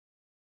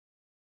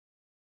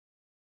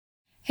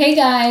Hey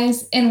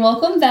guys, and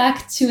welcome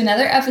back to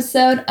another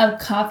episode of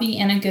Coffee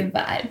and a Good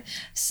Vibe.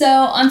 So,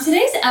 on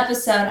today's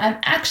episode, I'm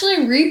actually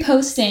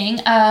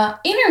reposting an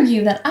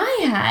interview that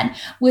I had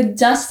with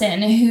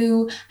Dustin,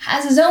 who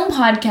has his own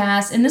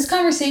podcast. And this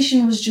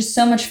conversation was just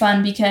so much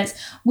fun because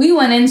we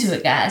went into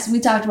it, guys. We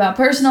talked about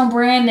personal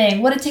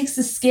branding, what it takes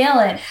to scale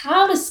it,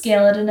 how to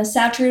scale it in a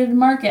saturated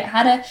market,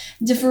 how to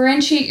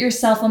differentiate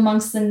yourself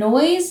amongst the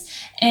noise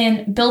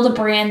and build a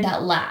brand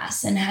that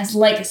lasts and has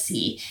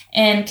legacy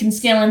and can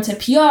scale into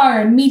PR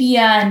and media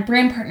and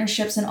brand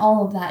partnerships and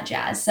all of that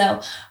jazz. So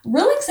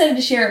really excited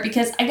to share it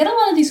because I get a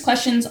lot of these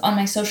questions on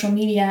my social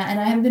media and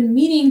I have been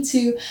meaning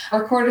to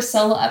record a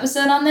solo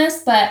episode on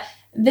this, but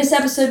this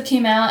episode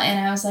came out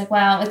and I was like,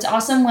 wow, it's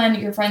awesome when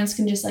your friends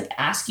can just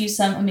ask you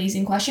some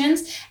amazing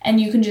questions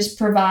and you can just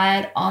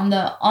provide on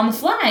the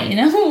fly,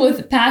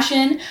 with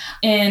passion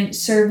and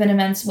serve in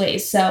immense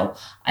ways. So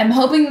I'm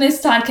hoping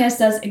this podcast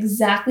does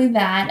exactly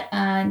that.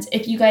 And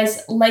if you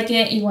guys like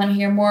it, you want to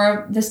hear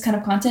more of this kind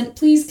of content,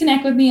 please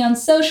connect with me on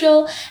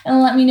social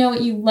and let me know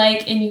what you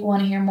like and you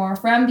want to hear more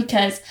from,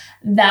 because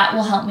that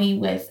will help me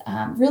with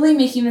really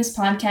making this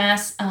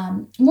podcast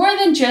more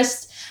than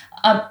just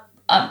a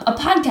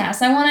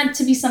podcast. I want it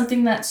to be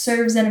something that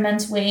serves in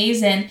immense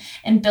ways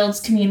and builds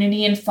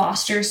community and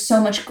fosters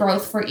so much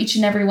growth for each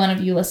and every one of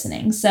you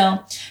listening.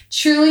 So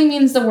truly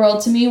means the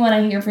world to me when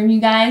I hear from you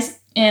guys,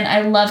 and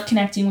I love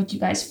connecting with you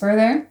guys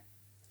further.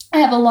 I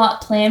have a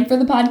lot planned for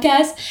the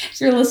podcast. If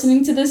you're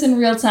listening to this in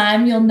real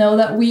time, you'll know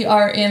that we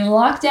are in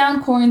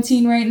lockdown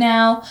quarantine right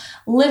now,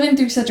 living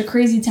through such a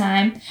crazy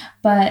time.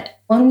 But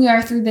when we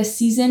are through this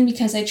season,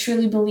 because I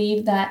truly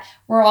believe that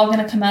we're all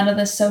going to come out of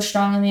this so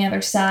strong on the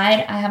other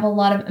side, I have a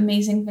lot of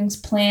amazing things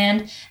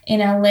planned in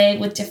LA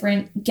with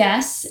different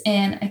guests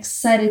and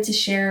excited to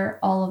share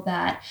all of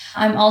that.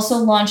 I'm also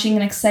launching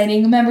an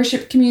exciting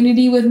membership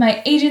community with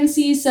my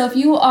agency. So if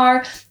you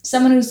are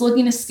someone who's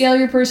looking to scale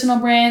your personal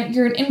brand,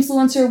 you're an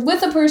influencer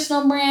with a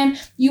personal brand,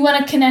 you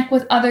want to connect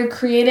with other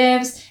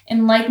creatives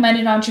and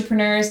like-minded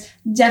entrepreneurs,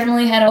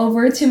 definitely head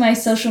over to my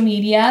social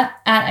media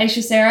at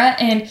Aisha Sarah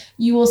and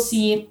you will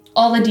see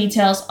all the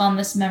details on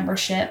this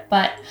membership.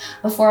 But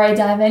before I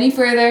dive any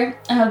further,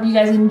 I hope you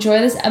guys enjoy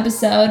this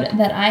episode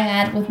that I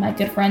had with my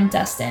good friend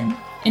Dustin.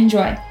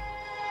 Enjoy.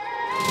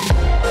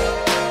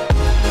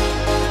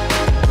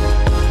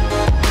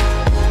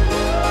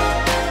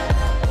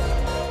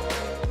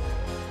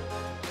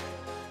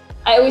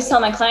 I always tell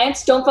my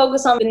clients, don't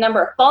focus on the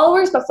number of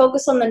followers, but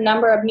focus on the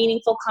number of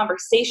meaningful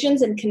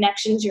conversations and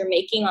connections you're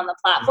making on the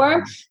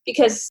platform,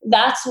 because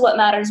that's what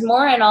matters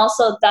more. And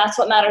also that's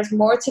what matters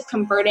more to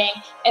converting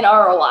an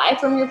ROI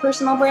from your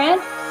personal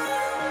brand.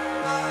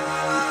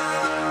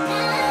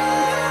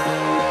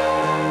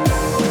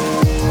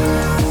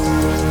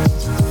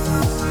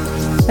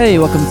 Hey,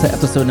 welcome to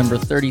episode number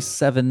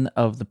 37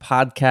 of the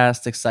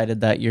podcast. Excited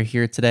that you're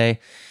here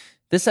today.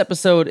 This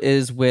episode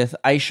is with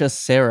Aisha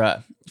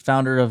Sarah,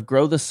 founder of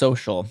Grow the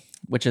Social,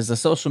 which is a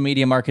social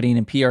media marketing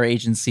and PR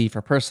agency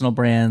for personal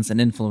brands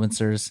and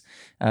influencers.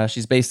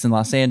 She's based in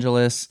Los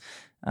Angeles.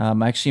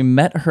 I actually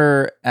met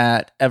her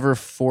at Ever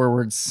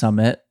Forward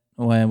Summit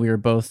when we were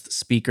both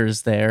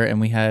speakers there, and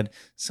we had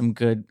some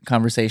good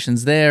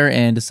conversations there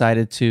and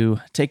decided to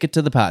take it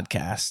to the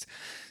podcast.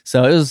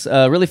 So it was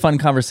a really fun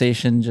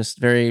conversation, just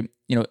very,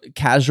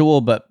 casual,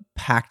 but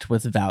packed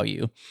with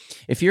value.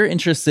 If you're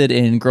interested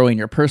in growing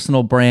your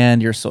personal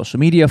brand, your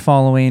social media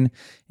following,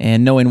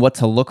 and knowing what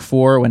to look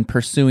for when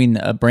pursuing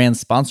a brand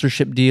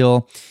sponsorship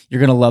deal, you're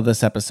going to love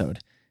this episode.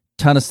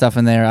 Ton of stuff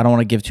in there. I don't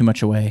want to give too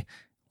much away.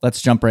 Let's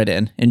jump right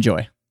in.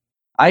 Enjoy.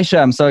 Aisha,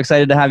 I'm so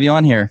excited to have you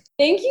on here.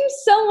 Thank you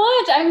so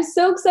much. I'm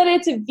so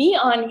excited to be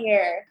on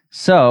here.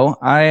 So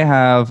I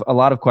have a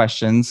lot of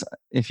questions.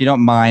 If you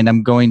don't mind,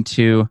 I'm going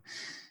to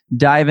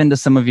dive into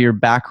some of your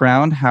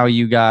background, how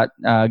you got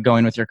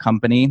going with your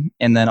company,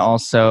 and then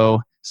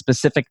also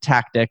specific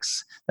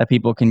tactics that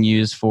people can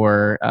use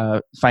for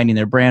finding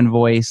their brand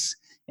voice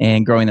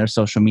and growing their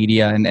social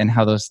media and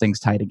how those things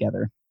tie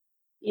together.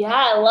 Yeah,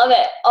 I love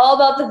it. All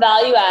about the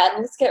value add.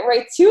 Let's get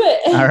right to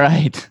it. All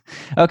right.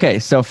 Okay.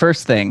 So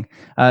first thing,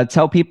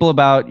 tell people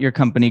about your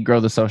company, Grow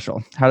the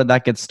Social. How did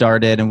that get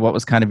started and what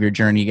was kind of your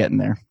journey getting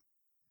there?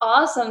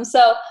 Awesome.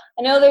 So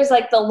I know there's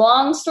the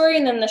long story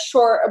and then the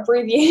short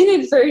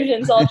abbreviated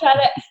version. So I'll try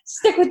to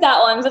stick with that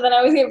one. But then I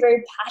always get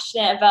very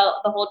passionate about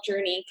the whole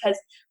journey because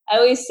I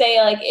always say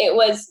it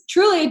was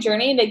truly a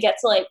journey to get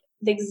to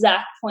the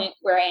exact point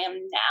where I am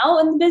now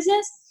in the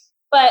business.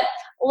 But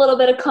a little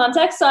bit of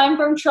context. So I'm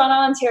from Toronto,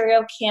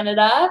 Ontario,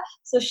 Canada.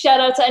 So shout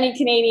out to any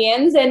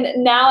Canadians.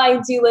 And now I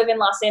do live in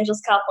Los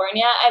Angeles,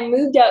 California. I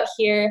moved out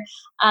here.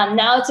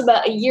 Now it's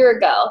about a year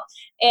ago.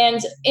 And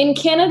in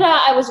Canada,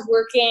 I was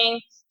working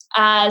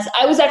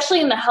I was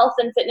actually in the health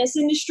and fitness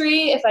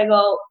industry. If I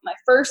go my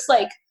first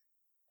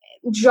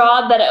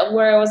job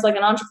where I was an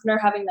entrepreneur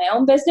having my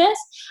own business.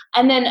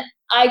 And then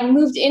I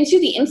moved into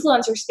the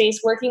influencer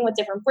space working with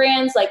different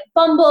brands like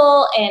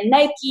Bumble and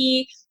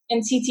Nike in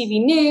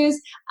CTV News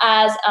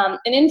as an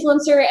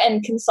influencer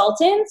and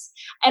consultant.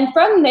 And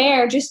from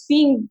there, just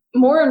being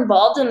more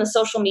involved in the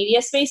social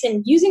media space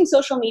and using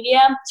social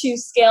media to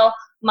scale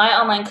my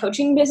online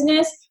coaching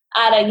business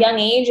at a young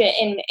age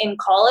in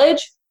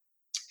college.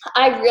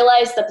 I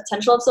realized the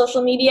potential of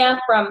social media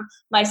from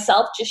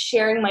myself, just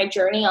sharing my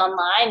journey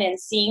online and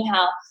seeing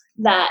how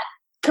that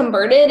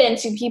converted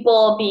into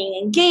people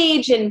being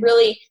engaged and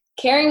really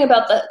caring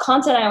about the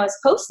content I was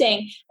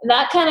posting.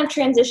 That kind of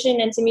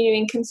transitioned into me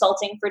doing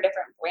consulting for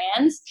different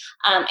brands,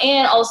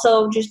 and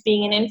also just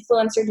being an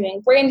influencer,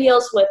 doing brand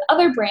deals with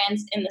other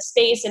brands in the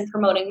space and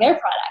promoting their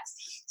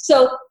products.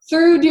 So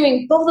through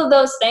doing both of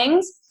those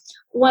things,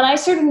 when I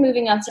started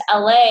moving out to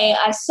LA,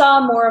 I saw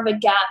more of a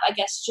gap, I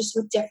guess, just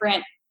with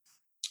different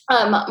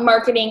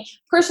marketing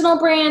personal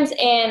brands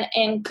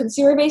and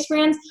consumer-based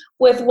brands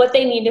with what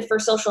they needed for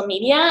social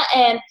media.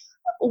 And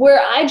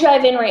where I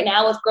drive in right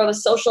now with Grow the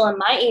Social and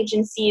my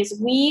agency is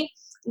we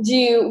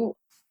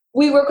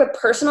work with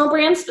personal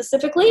brands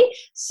specifically.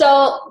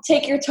 So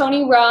take your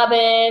Tony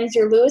Robbins,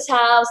 your Lewis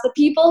Howes, the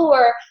people who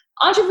are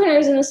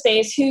entrepreneurs in the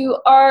space who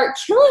are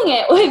killing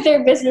it with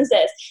their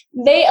businesses.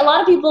 A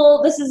lot of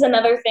people, this is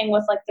another thing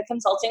with like the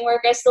consulting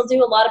work I still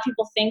do. A lot of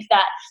people think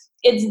that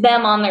it's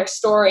them on their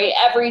story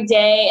every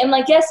day. And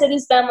like, yes, it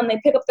is them when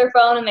they pick up their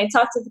phone and they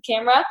talk to the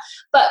camera,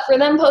 but for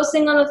them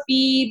posting on the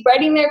feed,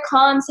 writing their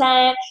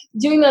content,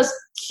 doing those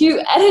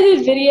cute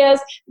edited videos,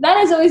 that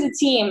is always a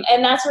team.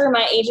 And that's where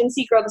my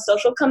agency Grow the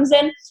Social comes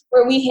in,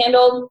 where we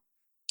handle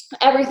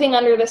everything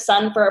under the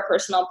sun for a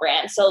personal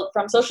brand. So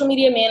from social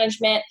media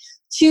management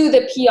to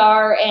the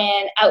PR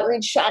and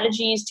outreach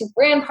strategies to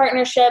brand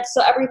partnerships.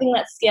 So everything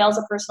that scales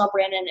a personal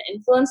brand and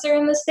an influencer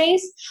in the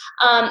space.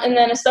 And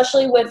then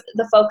especially with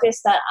the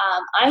focus that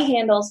I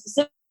handle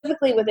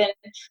specifically within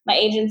my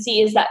agency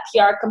is that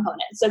PR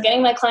component. So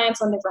getting my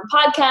clients on different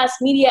podcasts,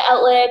 media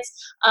outlets,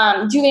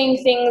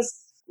 doing things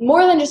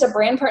more than just a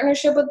brand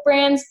partnership with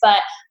brands, but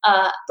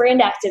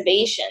brand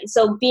activation.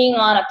 So being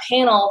on a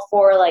panel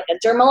for like a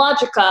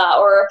Dermalogica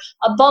or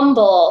a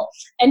Bumble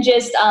and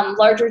just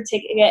larger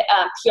ticket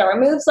PR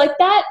moves like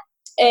that.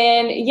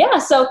 And yeah,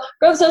 so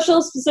Grow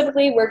Social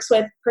specifically works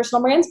with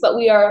personal brands, but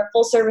we are a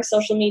full service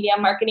social media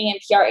marketing and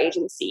PR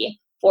agency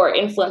for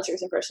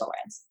influencers and personal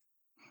brands.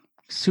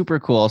 Super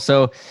cool.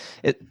 So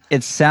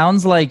it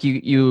sounds like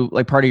you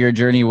like part of your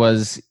journey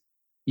was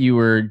you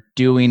were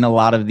doing a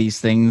lot of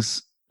these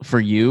things for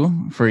your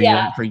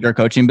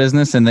coaching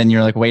business. And then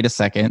you're like, wait a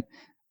second,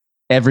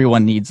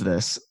 everyone needs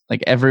this.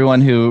 Like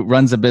everyone who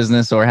runs a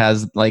business or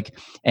has like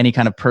any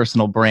kind of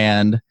personal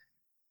brand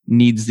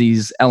needs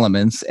these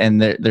elements, and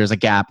there's a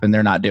gap and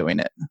they're not doing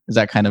it. Is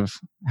that kind of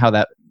how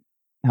that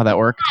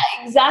worked?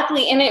 Yeah,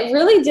 exactly. And it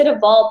really did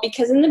evolve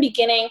because in the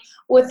beginning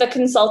with the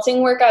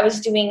consulting work I was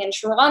doing in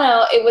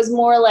Toronto, it was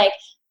more like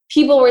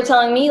people were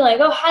telling me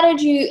like, oh, how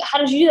did you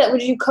do that?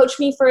 Would you coach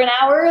me for an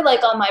hour,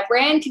 like on my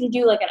brand? Could you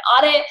do like an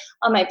audit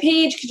on my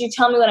page? Could you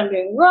tell me what I'm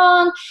doing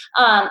wrong?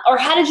 Or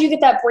how did you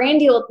get that brand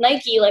deal with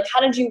Nike? Like,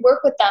 how did you work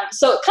with them?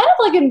 So it kind of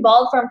like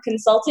evolved from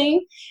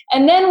consulting.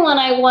 And then when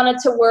I wanted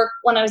to work,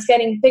 when I was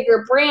getting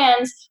bigger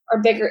brands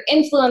or bigger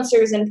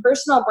influencers and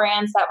personal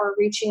brands that were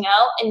reaching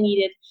out and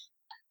needed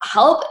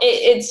help,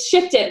 it's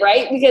shifted,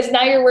 right? Because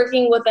now you're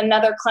working with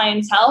another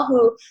clientele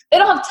who they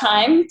don't have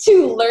time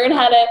to learn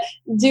how to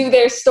do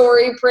their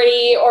story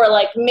pretty or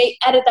like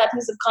edit that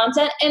piece of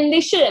content, and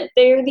they shouldn't.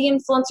 They're the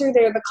influencer,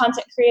 they're the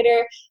content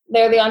creator,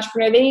 they're the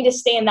entrepreneur. They need to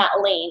stay in that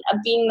lane of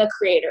being the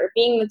creator,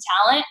 being the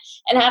talent,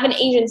 and have an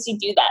agency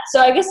do that.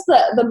 So I guess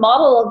the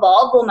model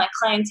evolved while my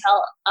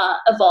clientele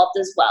evolved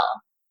as well.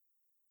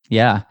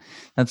 Yeah,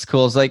 that's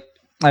cool. It's like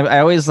I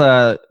always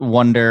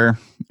wonder,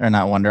 or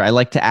not wonder, I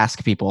like to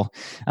ask people,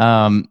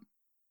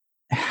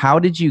 how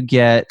did you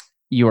get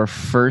your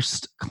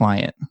first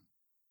client?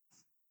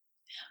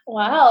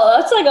 Wow,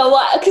 that's like a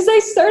lot. Because I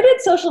started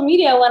social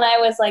media when I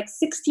was like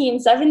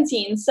 16,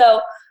 17. So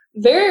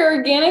very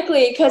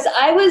organically, because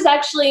I was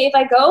actually, if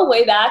I go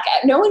way back,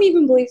 no one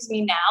even believes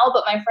me now,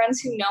 but my friends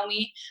who know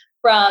me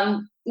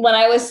from when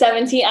I was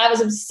 17, I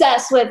was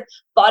obsessed with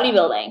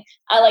bodybuilding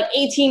at like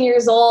 18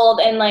 years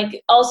old. And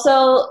like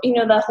also,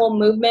 the whole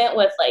movement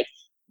with like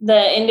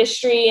the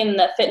industry and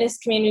the fitness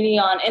community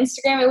on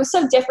Instagram, it was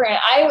so different.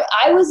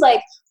 I was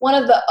like one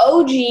of the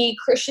OG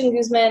Christian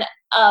Guzman,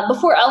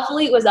 before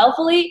Elphalete was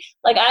Elphalete.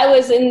 Like I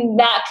was in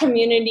that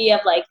community of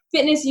like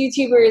fitness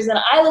YouTubers and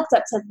I looked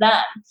up to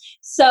them.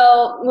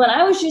 So when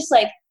I was just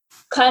like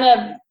kind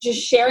of just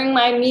sharing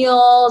my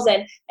meals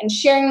and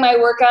sharing my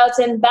workouts.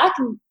 And back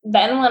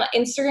then when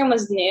Instagram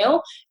was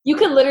new, you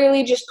could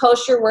literally just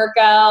post your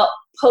workout,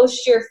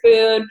 post your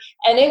food,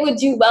 and it would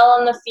do well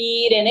on the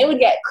feed and it would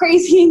get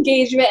crazy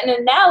engagement. And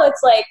then now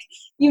it's like,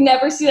 you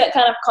never see that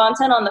kind of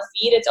content on the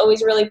feed. It's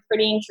always really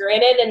pretty and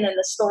curated. And then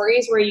the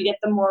stories where you get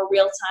the more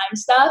real-time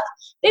stuff,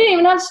 they didn't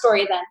even have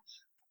story then.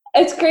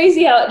 It's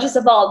crazy how it just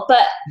evolved.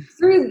 But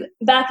through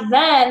back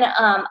then,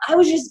 I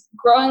was just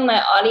growing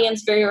my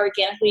audience very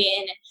organically.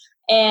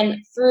 And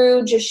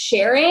through just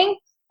sharing,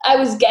 I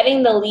was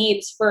getting the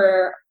leads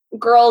for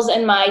girls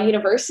in my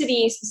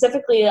university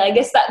specifically, I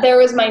guess that there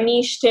was my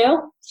niche too.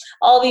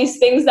 All these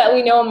things that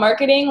we know in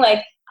marketing,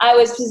 like I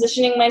was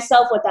positioning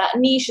myself with that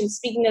niche and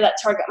speaking to that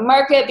target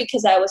market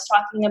because I was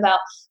talking about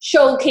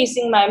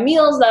showcasing my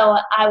meals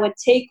that I would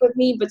take with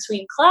me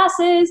between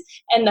classes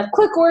and the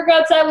quick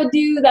workouts I would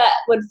do that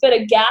would fit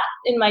a gap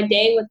in my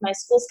day with my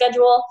school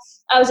schedule.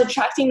 I was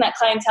attracting that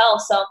clientele.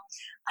 So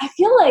I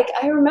feel like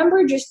I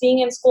remember just being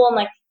in school and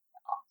like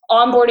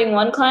onboarding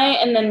one client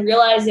and then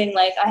realizing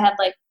like I had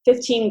like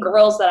 15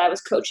 girls that I was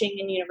coaching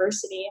in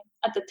university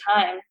at the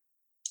time.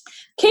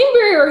 Came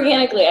very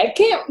organically. I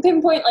can't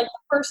pinpoint like the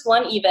first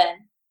one even.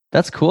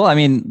 That's cool. I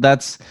mean,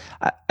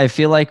 I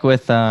feel like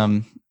with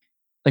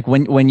like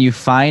when you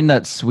find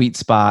that sweet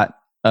spot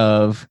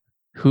of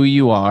who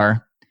you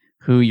are,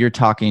 who you're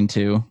talking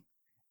to,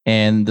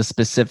 and the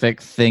specific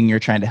thing you're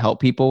trying to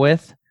help people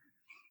with,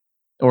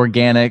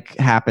 organic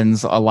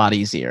happens a lot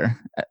easier.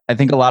 I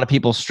think a lot of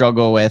people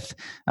struggle with,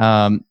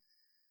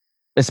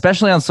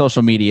 especially on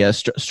social media,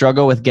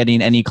 struggle with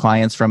getting any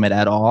clients from it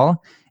at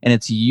all. And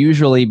it's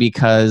usually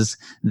because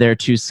they're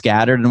too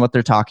scattered in what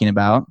they're talking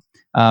about.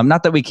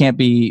 Not that we can't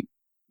be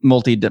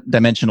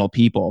multi-dimensional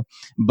people,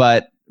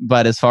 but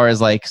as far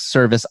as like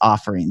service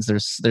offerings,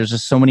 there's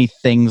just so many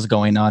things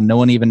going on. No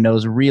one even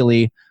knows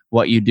really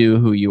what you do,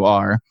 who you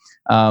are.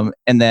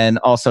 And then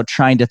also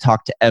trying to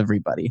talk to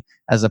everybody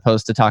as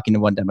opposed to talking to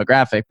one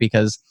demographic,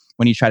 because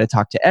when you try to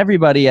talk to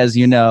everybody, as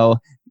you know,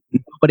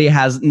 nobody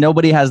has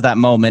that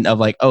moment of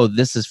like, oh,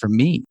 this is for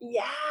me.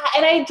 Yeah,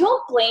 and I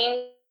don't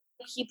blame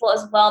people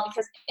as well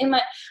because I'm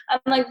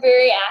like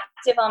very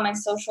active on my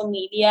social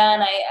media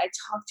and I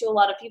talk to a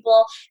lot of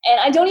people, and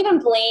I don't even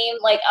blame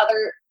like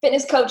other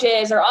fitness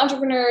coaches or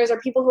entrepreneurs or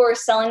people who are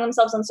selling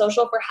themselves on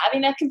social for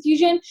having that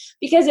confusion,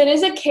 because it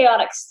is a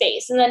chaotic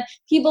space. And then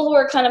people who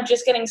are kind of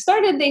just getting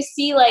started, they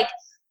see like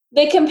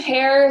they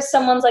compare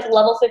someone's like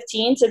level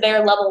 15 to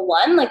their level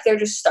 1, like they're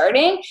just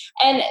starting.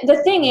 And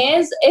the thing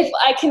is, if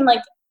I can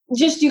like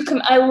just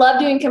I love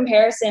doing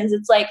comparisons.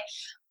 It's like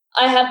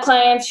I have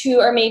clients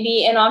who are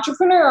maybe an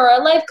entrepreneur or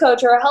a life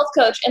coach or a health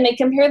coach, and they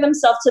compare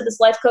themselves to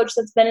this life coach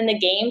that's been in the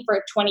game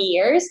for 20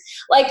 years.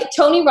 Like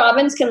Tony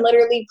Robbins can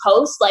literally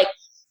post like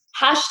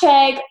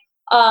hashtag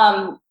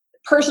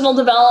personal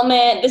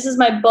development, this is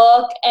my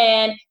book,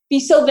 and be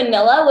so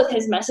vanilla with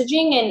his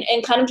messaging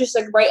and kind of just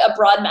like write a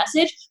broad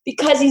message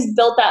because he's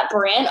built that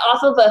brand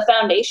off of a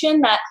foundation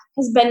that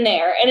has been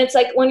there. And it's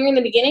like when you're in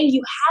the beginning,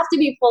 you have to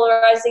be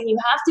polarizing, you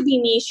have to be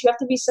niche, you have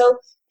to be so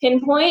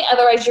pinpoint,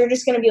 otherwise you're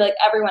just going to be like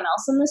everyone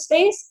else in the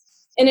space,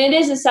 and it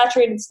is a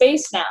saturated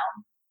space now.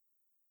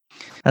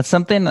 That's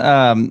something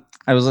I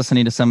was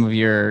listening to some of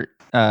your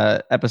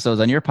episodes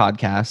on your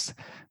podcast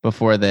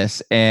before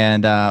this,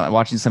 and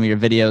watching some of your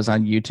videos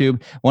on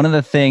YouTube. One of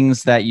the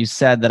things that you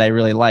said that I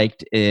really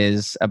liked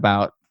is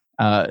about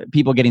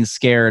people getting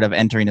scared of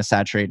entering a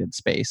saturated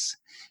space,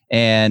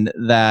 and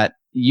that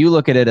you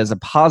look at it as a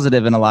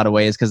positive in a lot of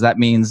ways, because that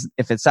means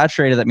if it's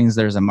saturated, that means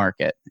there's a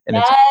market. And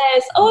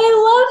yes. Oh, I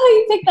love how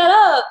you picked that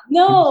up.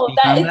 No,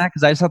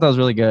 because I just thought that was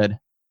really good.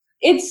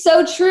 It's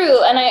so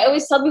true. And I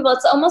always tell people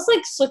it's almost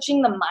like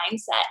switching the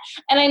mindset.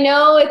 And I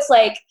know it's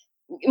like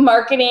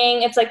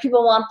marketing, it's like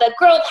people want the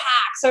growth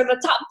hacks or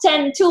the top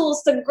 10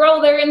 tools to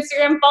grow their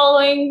Instagram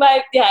following,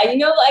 but yeah, you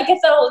know, I get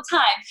that all the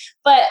time.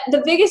 But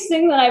the biggest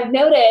thing that I've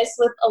noticed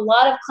with a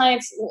lot of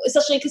clients,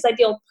 especially because I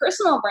deal with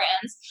personal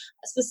brands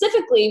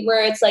specifically,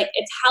 where it's like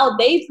it's how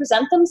they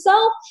present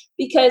themselves,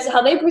 because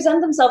how they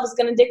present themselves is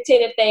going to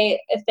dictate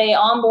if they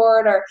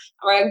onboard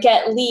or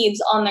get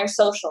leads on their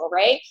social,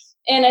 right?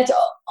 And it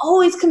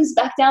always comes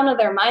back down to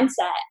their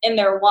mindset and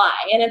their why.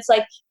 And it's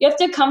like you have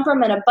to come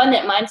from an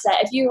abundant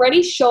mindset. If you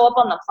already show up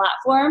on the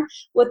platform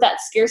with that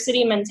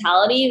scarcity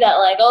mentality that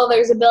like, oh,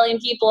 there's a billion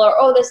people, or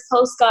oh, this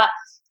post got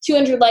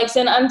 200 likes,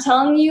 and I'm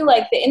telling you,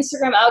 like the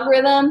Instagram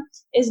algorithm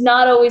is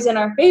not always in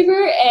our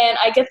favor. And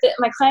I get that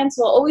my clients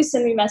will always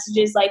send me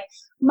messages like,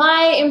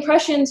 my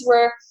impressions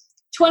were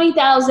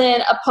 20,000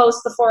 a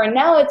post before, and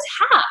now it's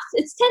half.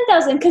 It's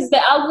 10,000 because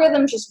the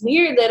algorithm's just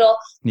weird. It'll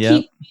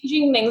keep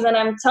changing things, and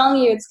I'm telling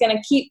you, it's going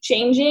to keep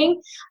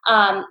changing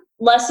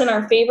less in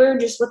our favor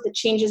just with the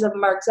changes of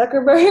Mark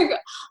Zuckerberg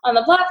on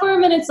the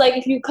platform. And it's like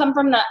if you come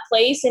from that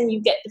place and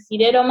you get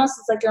defeated almost,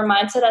 it's like your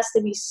mindset has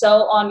to be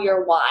so on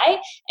your why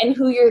and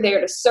who you're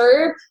there to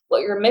serve,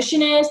 what your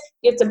mission is.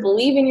 You have to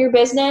believe in your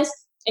business.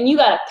 And you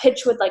got to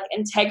pitch with like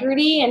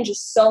integrity and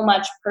just so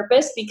much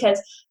purpose, because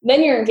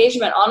then your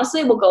engagement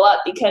honestly will go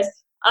up. Because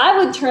I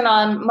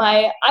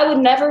would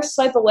never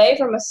swipe away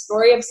from a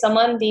story of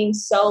someone being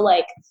so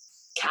like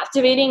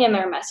captivating in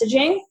their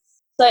messaging.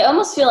 So I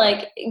almost feel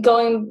like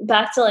going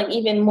back to like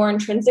even more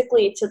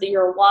intrinsically to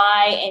your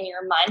why and your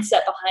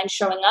mindset behind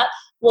showing up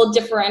will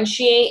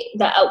differentiate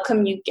the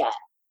outcome you get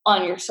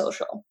on your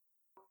social.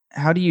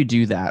 How do you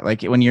do that?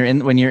 Like when you're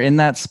in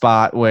that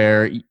spot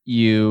where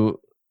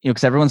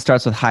because everyone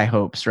starts with high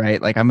hopes,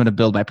 right? Like I'm going to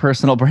build my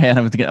personal brand.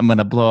 I'm going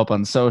to blow up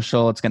on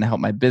social. It's going to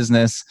help my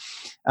business.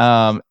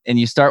 And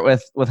you start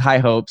with high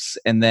hopes,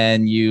 and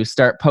then you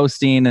start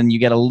posting and you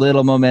get a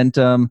little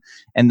momentum.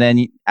 And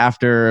then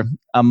after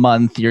a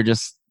month, you're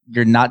just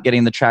you're not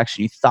getting the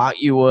traction you thought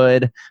you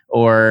would,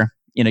 or,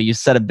 you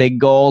set a big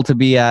goal to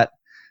be at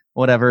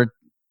whatever,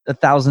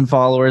 1,000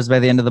 followers by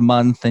the end of the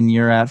month and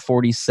you're at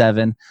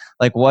 47.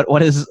 Like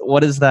what is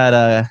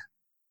that,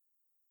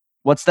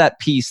 what's that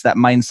piece, that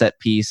mindset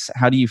piece?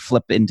 How do you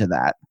flip into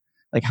that?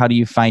 Like, how do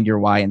you find your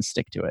why and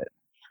stick to it?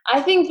 I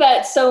think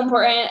that's so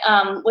important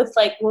with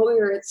like what we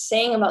were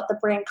saying about the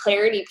brand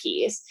clarity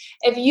piece.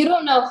 If you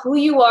don't know who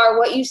you are,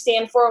 what you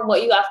stand for, and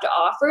what you have to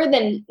offer,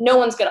 then no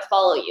one's going to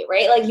follow you,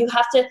 right? Like you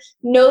have to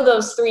know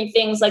those three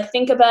things. Like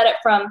think about it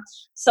from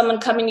someone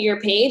coming to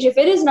your page. If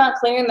it is not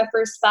clear in the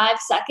first 5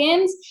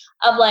 seconds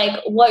of like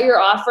what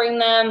you're offering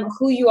them,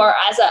 who you are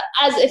as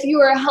if you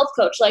were a health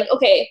coach, like,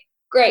 okay,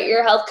 great,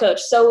 you're a health coach.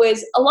 So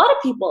is a lot of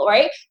people,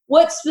 right?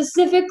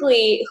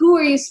 Who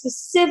are you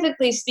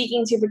specifically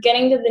speaking to, but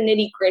getting to the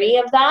nitty gritty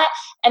of that,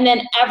 and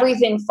then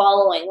everything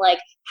following, like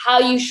how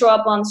you show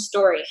up on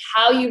story,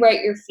 how you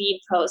write your feed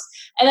post.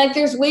 And like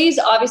there's ways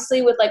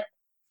obviously with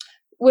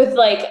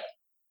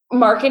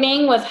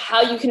marketing, with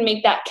how you can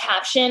make that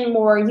caption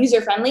more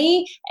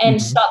user-friendly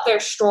and stop their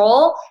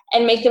scroll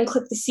and make them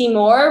click to see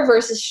more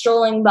versus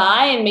strolling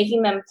by and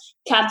making them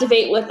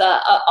captivate with a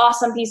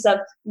awesome piece of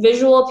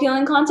visual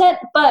appealing content.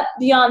 But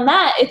beyond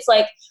that, it's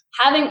like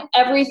having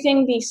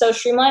everything be so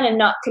streamlined and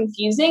not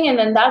confusing. And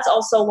then that's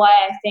also why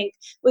I think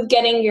with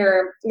getting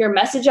your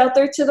message out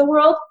there to the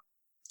world,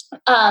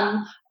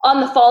 on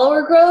the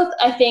follower growth,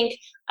 I think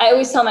I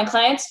always tell my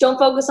clients, don't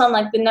focus on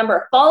like the number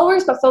of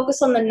followers, but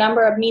focus on the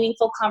number of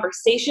meaningful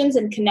conversations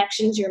and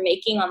connections you're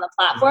making on the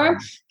platform.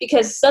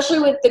 Because especially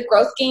with the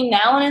growth game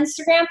now on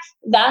Instagram,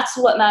 that's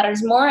what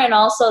matters more. And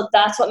also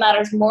that's what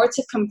matters more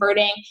to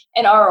converting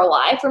an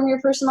ROI from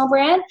your personal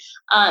brand,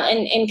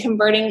 and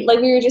converting, like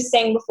we were just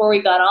saying before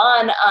we got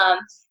on,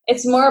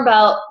 it's more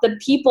about the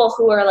people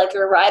who are like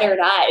your ride or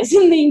dies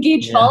and the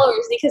engaged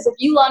followers. Because if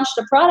you launched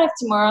a product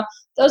tomorrow,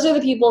 those are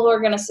the people who are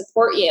going to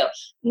support you,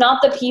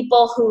 not the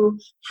people who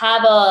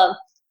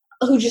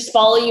who just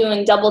follow you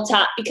and double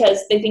tap because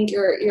they think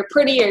you're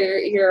pretty or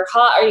you're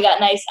hot or you got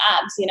nice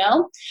abs,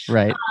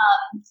 Right.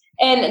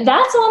 And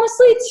that's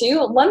honestly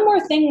too, one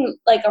more thing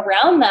like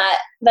around that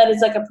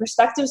is like a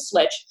perspective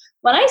switch.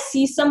 When I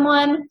see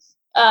someone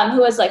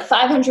who has like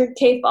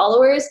 500K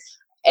followers,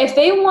 if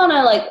they want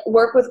to like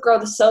work with Grow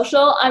the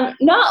Social, I'm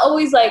not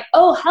always like,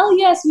 oh, hell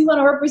yes, we want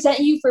to represent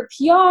you for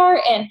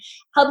PR and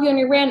help you on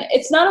your brand.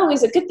 It's not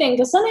always a good thing,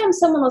 because sometimes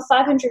someone with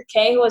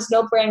 500K who has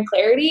no brand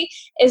clarity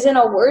is in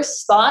a worse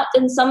spot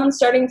than someone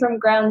starting from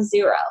ground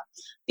zero,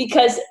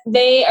 because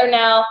they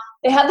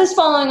have this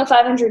following of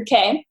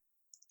 500K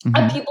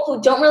of people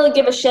who don't really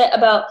give a shit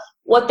about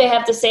what they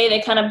have to say. They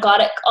kind of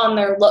got it on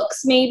their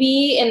looks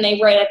maybe, and they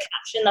write a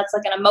caption that's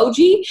like an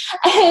emoji,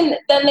 and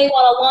then they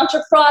want to launch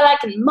a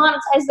product and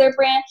monetize their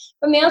brand.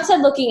 From the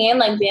outside looking in,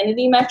 like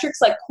vanity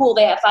metrics, like cool,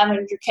 they have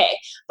 500K.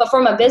 But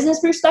from a business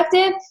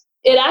perspective,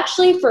 it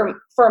actually,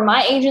 for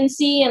my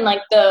agency and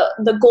like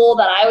the goal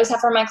that I always have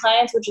for my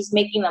clients, which is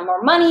making them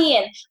more money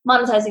and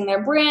monetizing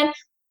their brand,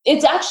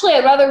 it's actually,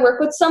 I'd rather work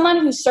with someone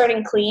who's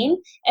starting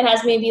clean and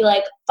has maybe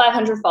like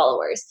 500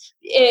 followers,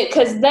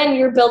 because then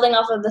you're building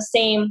off of the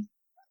same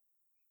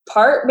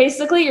part.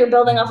 Basically, you're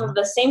building off of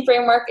the same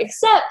framework,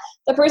 except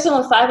the person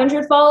with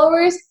 500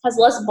 followers has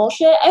less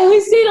bullshit. I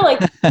always say to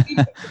like,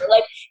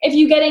 like if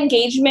you get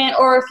engagement,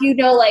 or if you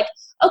know like,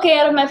 okay,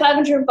 out of my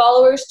 500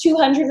 followers,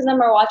 200 of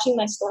them are watching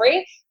my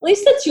story, at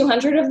least the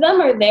 200 of them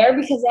are there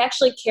because they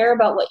actually care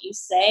about what you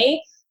say,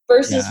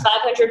 versus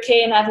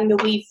 500K and having to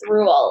weed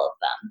through all of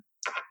them.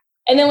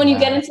 And then when you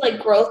get into like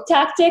growth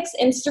tactics,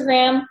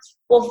 Instagram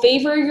will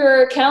favor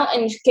your account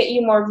and get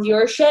you more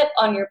viewership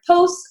on your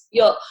posts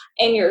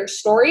and your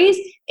stories.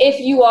 If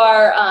you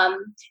are,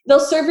 they'll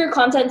serve your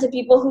content to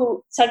people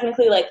who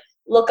technically like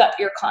look up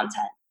your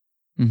content.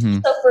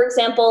 So for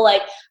example,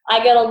 like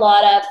I get a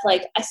lot of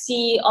like, I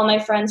see all my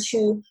friends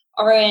who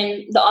are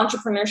in the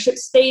entrepreneurship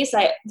space,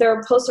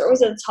 their posts are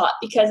always at the top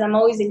because I'm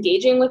always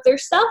engaging with their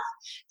stuff.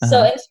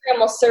 So Instagram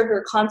will serve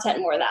your content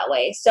more that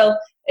way. So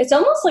it's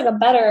almost like a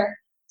better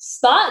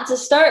spot to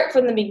start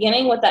from the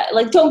beginning with that.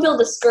 Like, don't feel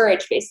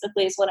discouraged,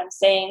 basically, is what I'm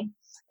saying,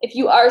 if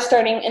you are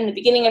starting in the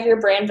beginning of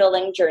your brand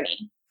building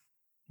journey.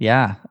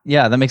 Yeah,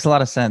 that makes a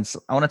lot of sense.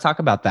 I want to talk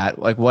about that.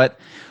 Like, what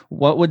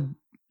would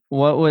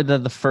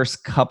the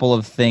first couple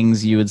of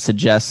things you would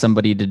suggest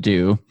somebody to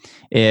do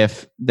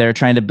if they're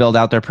trying to build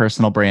out their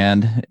personal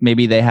brand?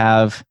 Maybe they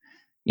have,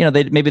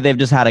 maybe they've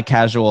just had a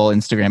casual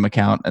Instagram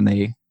account and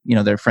they,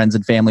 their friends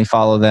and family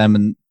follow them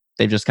and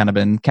they've just kind of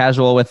been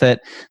casual with it.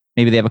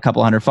 Maybe they have a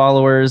couple hundred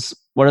followers.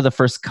 What are the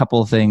first couple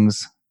of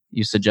things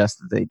you suggest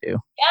that they do?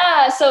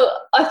 Yeah, so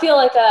I feel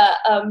like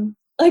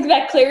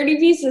that clarity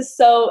piece is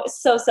so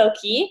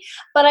key.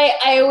 But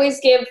I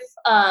always give,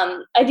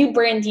 I do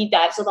brand deep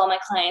dives with all my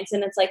clients,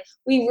 and it's like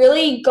we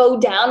really go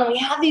down and we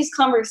have these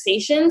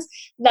conversations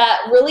that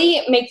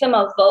really make them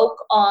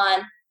evoke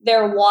on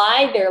their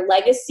why, their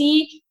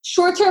legacy,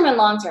 short term and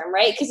long term,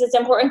 right? Because it's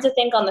important to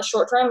think on the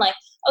short term, like,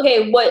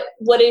 okay,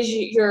 what is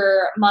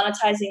your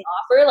monetizing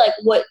offer? Like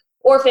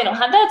or if they don't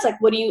have that, it's like,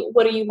 what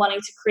are you wanting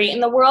to create in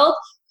the world?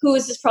 Who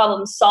is this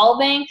problem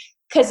solving?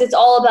 because it's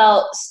all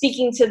about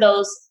speaking to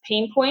those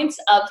pain points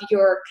of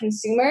your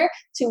consumer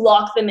to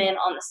lock them in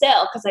on the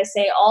sale. Because I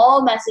say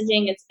all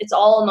messaging, it's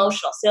all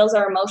emotional. Sales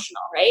are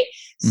emotional, right?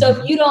 So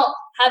if you don't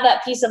have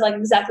that piece of like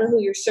exactly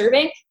who you're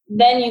serving,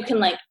 then you can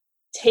like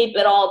tape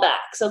it all back.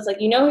 So it's like,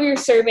 you know who you're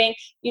serving,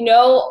 you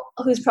know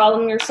whose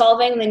problem you're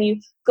solving, then you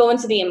go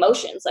into the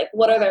emotions. Like,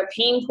 what are their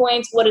pain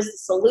points? What is the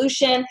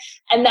solution?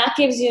 And that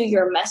gives you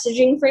your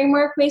messaging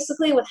framework,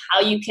 basically, with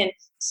how you can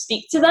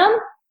speak to them.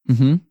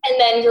 And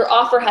then your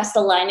offer has to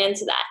line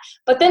into that.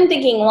 But then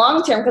thinking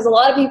long term, because a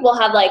lot of people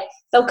have like,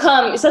 they'll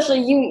come, especially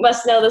you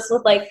must know this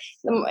with like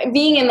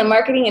being in the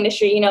marketing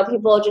industry, you know,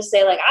 people just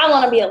say like, I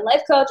want to be a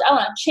life coach. I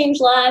want to change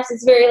lives.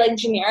 It's very like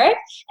generic.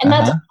 And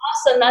that's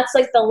awesome. That's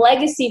like the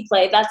legacy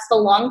play. That's the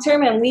long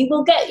term. And we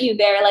will get you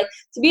there. Like,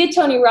 to be a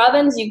Tony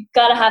Robbins, you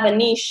got to have a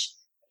niche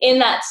in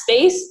that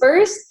space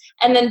first,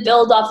 and then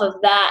build off of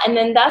that. And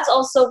then that's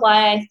also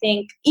why I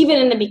think even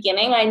in the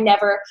beginning,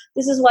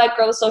 this is why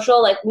Grow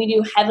Social, like we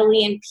do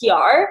heavily in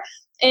PR,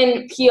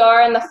 in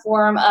the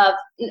form of,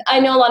 I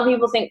know a lot of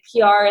people think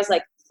PR is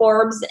like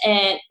Forbes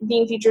and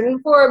being featured in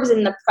Forbes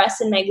and the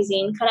press and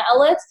magazine kind of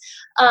outlets.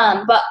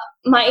 But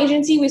my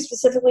agency, we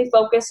specifically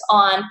focus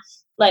on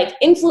like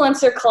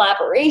influencer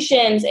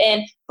collaborations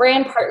and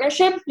brand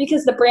partnerships,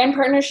 because the brand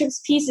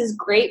partnerships piece is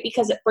great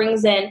because it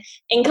brings in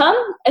income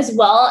as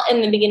well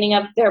in the beginning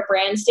of their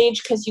brand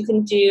stage. Because you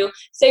can do,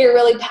 say you're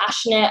really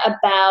passionate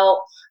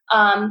about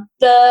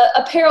the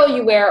apparel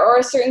you wear or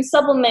a certain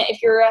supplement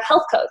if you're a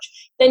health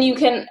coach, then you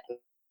can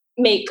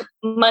make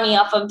money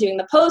off of doing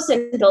the posts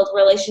and build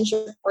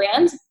relationship with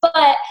brands.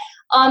 But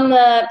on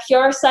the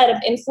PR side of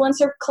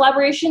influencer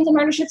collaborations and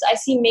partnerships, I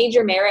see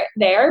major merit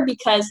there,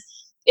 because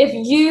if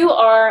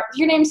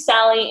your name's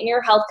Sally and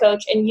you're a health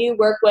coach and you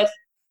work with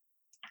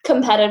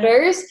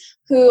competitors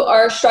who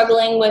are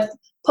struggling with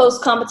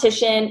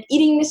post-competition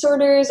eating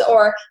disorders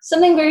or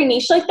something very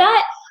niche like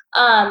that,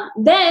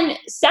 then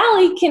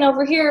Sally can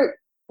over here,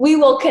 we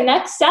will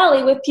connect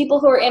Sally with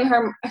people who are in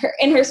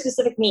her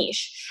specific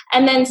niche.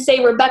 And then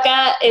say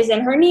Rebecca is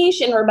in her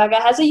niche and Rebecca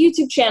has a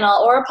YouTube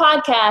channel or a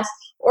podcast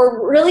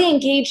or really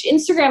engaged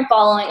Instagram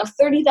following of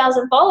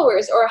 30,000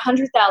 followers or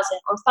 100,000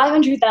 or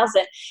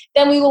 500,000,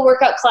 then we will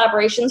work out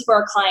collaborations for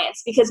our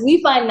clients, because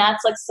we find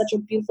that's like such a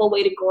beautiful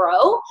way to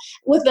grow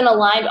with an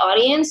aligned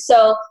audience.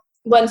 So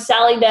when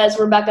Sally does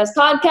Rebecca's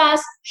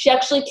podcast, she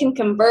actually can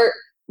convert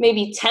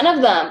maybe 10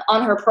 of them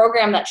on her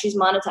program that she's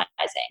monetizing.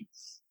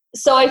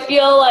 So I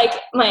feel like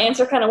my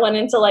answer kind of went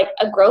into like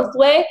a growth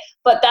way,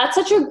 but that's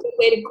such a good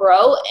way to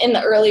grow in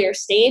the earlier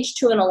stage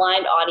to an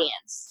aligned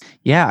audience.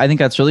 Yeah, I think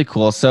that's really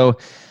cool. So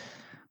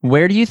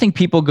where do you think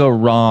people go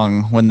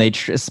wrong when they,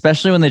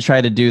 especially when they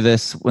try to do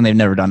this when they've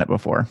never done it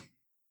before?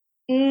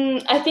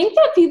 I think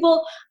that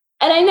people,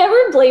 and I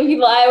never blame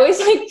people. I always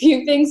like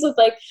view things with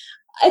like,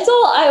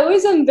 I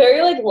always am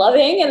very like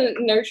loving and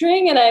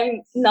nurturing, and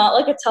I'm not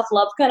like a tough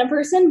love kind of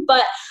person,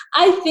 but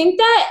I think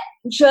that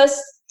just,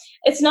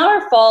 it's not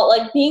our fault.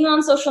 Like being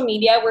on social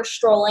media, we're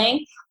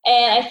strolling,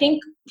 and I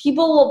think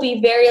people will be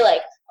very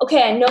like,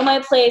 okay, I know my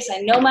place,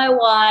 I know my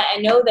why, I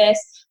know this,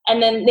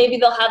 and then maybe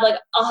they'll have like,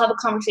 I'll have a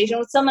conversation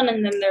with someone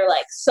and then they're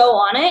like so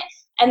on it,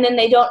 and then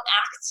they don't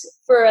act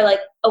for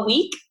like a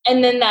week,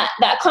 and then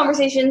that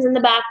conversation's in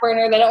the back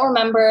burner, they don't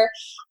remember,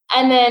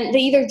 and then they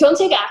either don't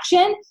take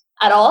action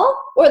at all,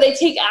 or they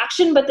take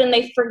action but then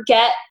they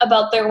forget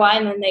about their why,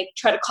 and then they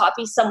try to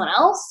copy someone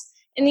else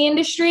in the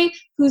industry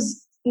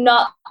who's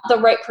not the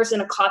right person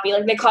to copy.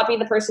 Like they copy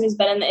the person who's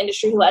been in the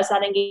industry, who has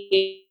that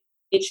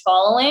engaged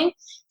following,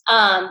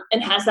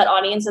 and has that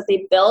audience that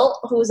they built,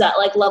 who's at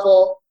like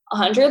level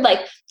 100. Like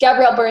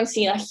Gabrielle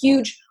Bernstein, a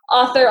huge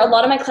author. A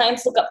lot of my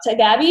clients look up to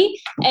Gabby,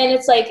 and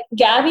it's like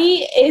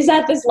Gabby is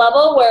at this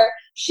level where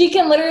she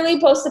can literally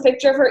post a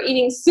picture of her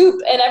eating soup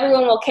and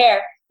everyone will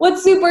care. What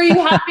soup are you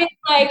having?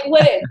 Like,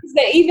 what is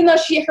that? Even though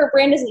her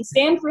brand doesn't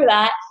stand for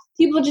that,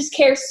 people just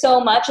care so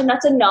much, and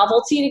that's a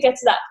novelty to get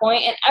to that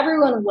point, and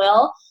everyone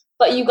will.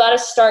 But you got to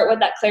start with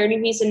that clarity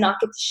piece and not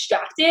get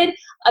distracted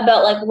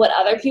about like what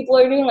other people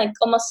are doing, like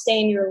almost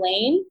stay in your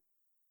lane.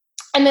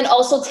 And then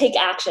also take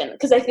action,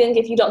 because I think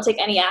if you don't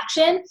take any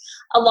action,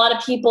 a lot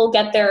of people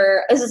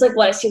this is like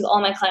what I see with all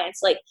my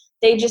clients, like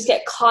they just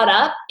get caught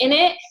up in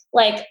it.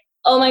 Like,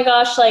 oh my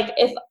gosh, like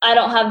if I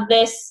don't have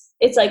this,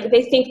 it's like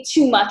they think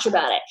too much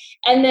about it.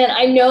 And then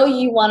I know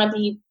you want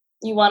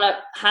to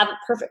have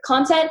perfect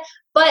content,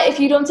 but if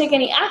you don't take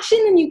any action,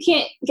 then you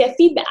can't get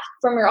feedback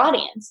from your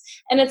audience.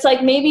 And it's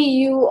like, maybe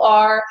you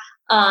are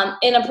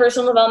in a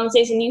personal development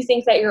stage and you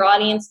think that your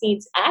audience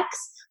needs X,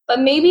 but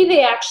maybe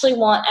they actually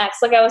want X.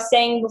 Like I was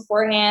saying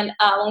beforehand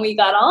when we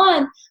got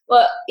on,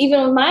 but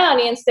even with my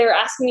audience, they were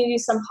asking me to do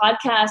some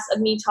podcasts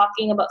of me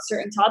talking about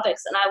certain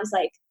topics. And I was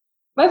like,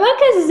 my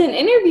podcast is an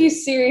interview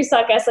series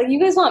podcast. Like, you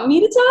guys want me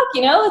to talk?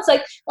 You know, it's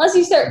like, unless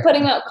you start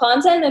putting out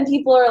content and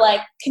people are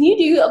like, can you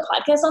do a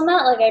podcast on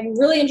that? Like, I'm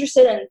really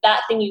interested in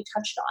that thing you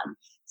touched on.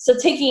 So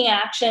taking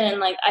action,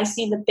 and like, I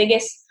see the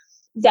biggest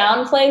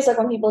downplays, like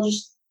when people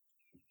just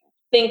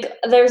think,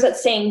 there's that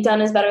saying, done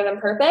is better than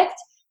perfect.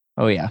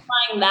 Oh yeah.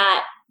 Applying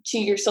that to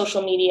your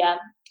social media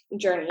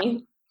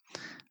journey.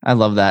 I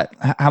love that.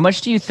 How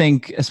much do you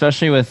think,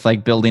 especially with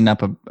like building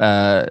up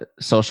a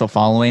social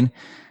following,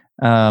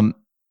 how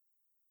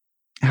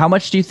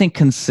much do you think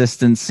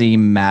consistency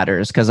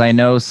matters? Because I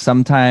know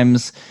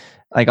sometimes,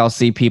 like I'll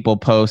see people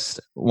post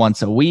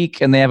once a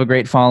week and they have a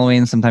great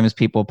following. Sometimes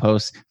people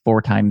post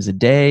 4 times a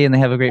day and they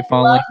have a great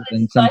following.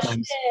 And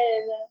sometimes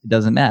it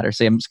doesn't matter.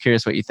 So I'm just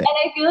curious what you think.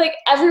 And I feel like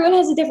everyone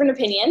has a different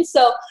opinion.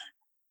 So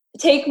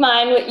take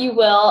mine what you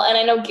will. And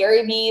I know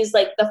Gary Vee is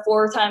like the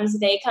 4 times a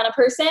day kind of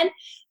person.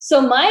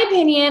 So my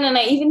opinion, and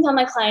I even tell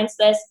my clients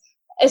this,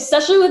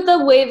 especially with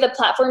the way the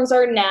platforms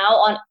are now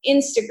on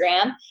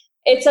Instagram,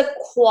 it's a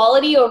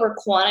quality over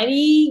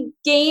quantity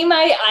game.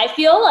 I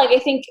feel like, I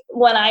think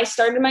when I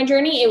started my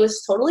journey, it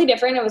was totally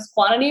different. It was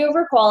quantity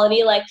over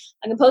quality. Like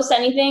I can post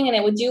anything and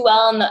it would do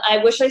well. And I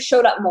wish I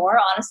showed up more,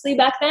 honestly,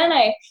 back then.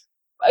 I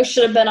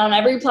should have been on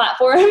every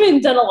platform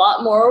and done a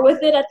lot more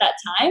with it at that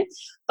time.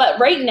 But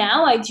right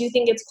now, I do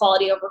think it's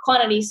quality over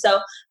quantity. So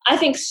I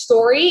think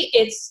story,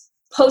 it's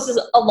posts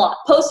a lot.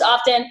 Post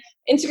often.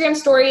 Instagram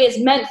story is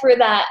meant for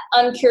that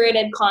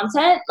uncurated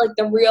content, like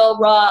the real,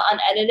 raw,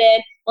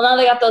 unedited. Well, now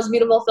they got those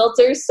beautiful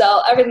filters,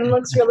 so everything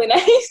looks really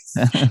nice.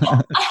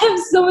 I have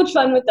so much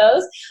fun with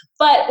those.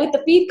 But with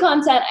the feed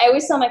content, I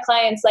always tell my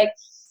clients, like,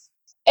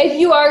 if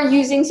you are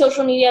using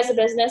social media as a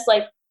business,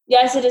 like,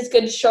 yes, it is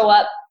good to show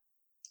up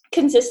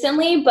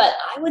consistently, but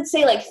I would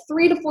say like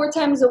 3 to 4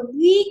 times a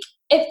week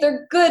if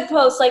they're good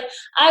posts. Like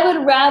I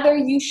would rather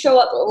you show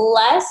up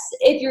less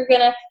if you're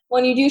gonna,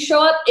 when you do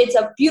show up, it's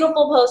a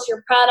beautiful post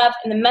you're proud of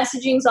and the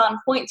messaging's on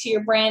point to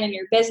your brand and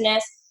your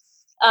business.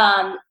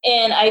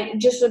 And I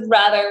just would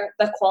rather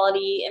the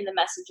quality and the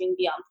messaging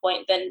be on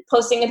point than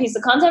posting a piece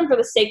of content for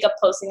the sake of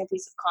posting a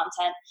piece of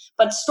content.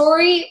 But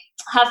story,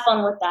 have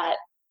fun with that.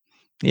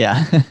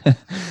 Yeah.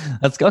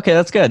 That's okay.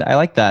 That's good. I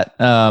like that.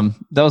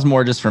 That was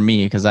more just for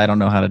me because I don't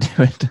know how to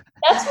do it.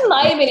 That's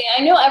my opinion.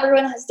 I know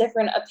everyone has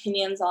different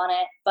opinions on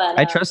it, but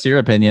I trust your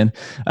opinion.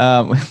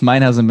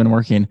 Mine hasn't been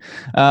working.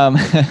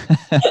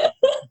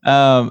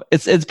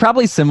 It's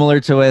probably similar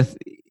to with,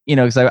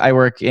 because I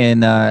work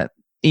in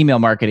email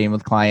marketing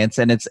with clients,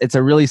 and it's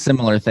a really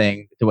similar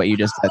thing to what you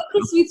just said.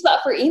 What's the sweet spot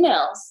for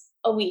emails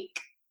a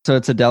week? So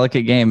it's a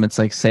delicate game. It's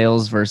like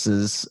sales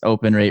versus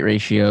open rate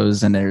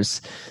ratios. And there's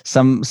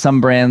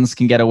some brands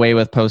can get away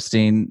with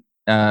posting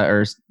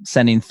or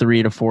sending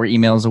 3 to 4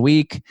 emails a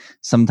week.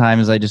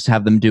 Sometimes I just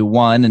have them do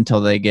 1 until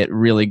they get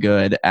really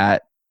good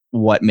at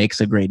what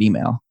makes a great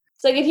email.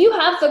 It's like if you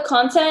have the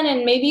content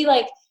and maybe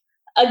like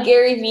a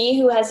Gary Vee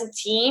who has a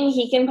team,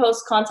 he can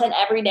post content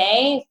every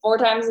day, 4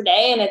 times a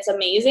day, and it's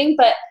amazing.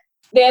 But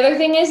the other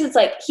thing is, it's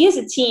like he has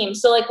a team.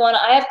 So like when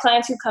I have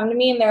clients who come to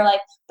me and they're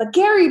like, but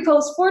Gary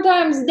posts 4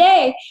 times a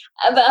day.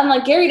 But I'm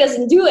like, Gary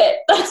doesn't do it.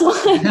 That's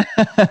why.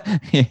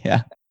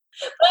 Yeah.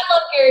 But I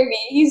love Gary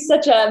Vee. He's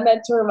such a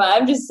mentor of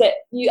mine.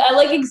 I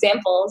like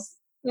examples.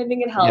 I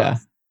think it helps. Yeah.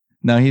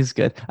 No, he's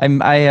good.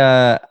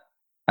 I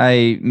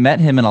met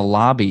him in a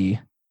lobby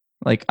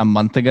like a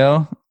month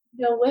ago.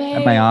 No way.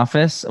 At my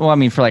office. Well, I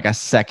mean, for like a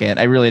second.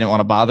 I really didn't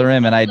want to bother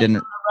him, and I didn't.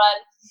 Run.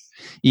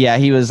 Yeah,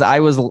 I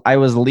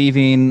was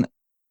leaving,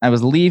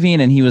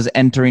 and he was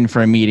entering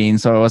for a meeting,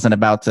 so I wasn't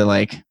about to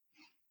like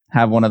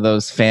have one of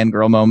those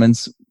fangirl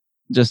moments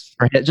just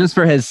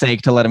for his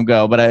sake to let him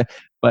go. But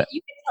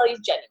you can tell he's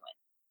genuine.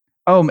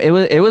 Oh,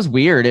 it was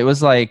weird. It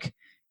was like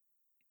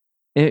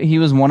he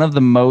was one of the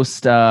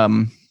most.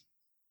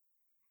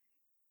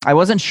 I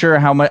wasn't sure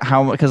how much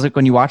because like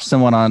when you watch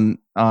someone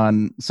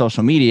on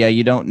social media,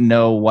 you don't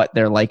know what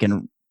they're like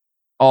in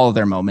all of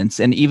their moments.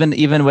 And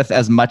even with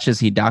as much as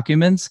he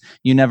documents,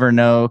 you never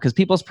know, because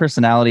people's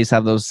personalities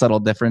have those subtle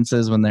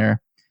differences when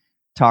they're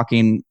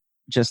talking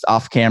just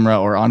off camera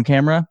or on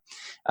camera.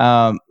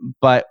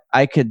 But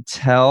I could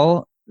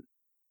tell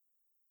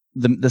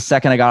the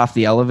second I got off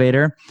the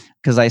elevator,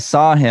 because I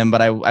saw him,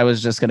 but I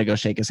was just going to go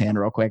shake his hand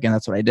real quick, and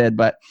that's what I did.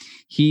 But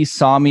he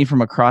saw me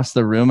from across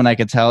the room, and I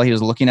could tell he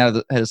was looking out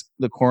of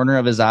the corner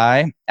of his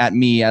eye at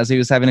me as he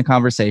was having a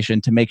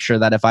conversation to make sure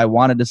that if I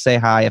wanted to say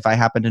hi, if I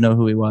happened to know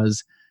who he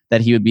was, that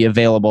he would be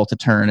available to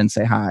turn and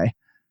say hi.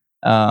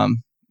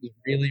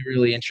 Really,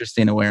 really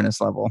interesting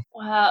awareness level.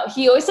 Wow.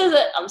 He always says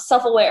that I'm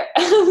self-aware.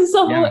 I'm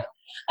self-aware. Yeah.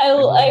 I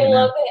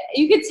love it.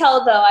 You could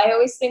tell, though. I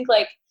always think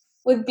like,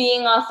 with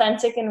being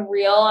authentic and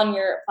real on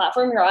your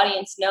platform, your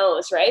audience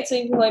knows, right? So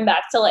even going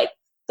back to like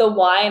the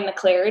why and the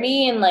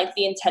clarity and like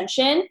the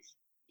intention,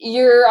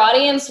 your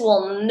audience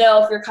will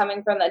know if you're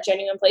coming from that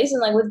genuine place.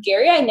 And like with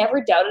Gary, I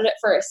never doubted it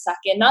for a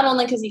second, not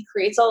only because he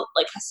creates has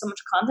so much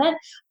content,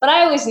 but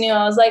I always knew,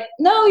 I was like,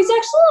 no, he's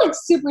actually like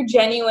super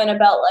genuine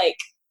about like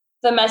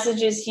the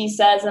messages he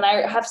says. And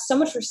I have so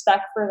much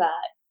respect for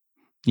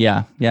that.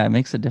 Yeah. It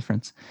makes a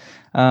difference.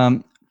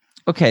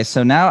 Okay.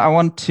 So now I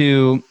want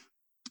to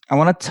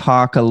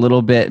talk a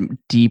little bit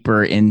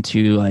deeper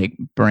into like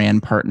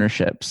brand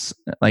partnerships,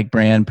 like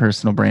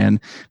personal brand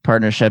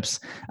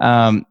partnerships.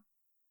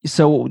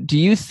 So do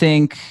you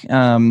think,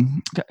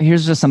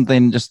 here's just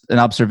an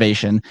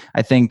observation.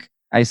 I think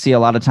I see a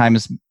lot of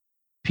times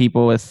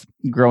people with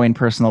growing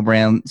personal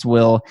brands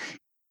will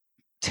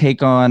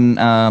take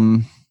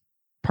on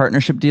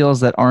partnership deals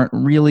that aren't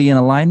really in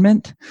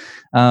alignment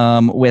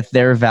with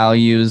their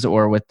values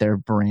or with their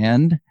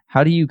brand?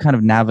 How do you kind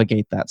of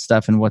navigate that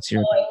stuff, and what's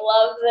your... I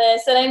love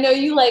this. And I know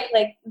you like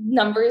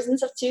numbers and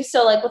stuff too.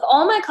 So like with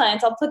all my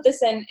clients, I'll put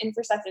this in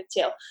perspective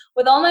too.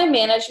 With all my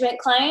management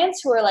clients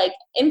who are like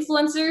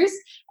influencers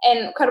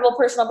and credible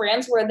personal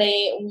brands where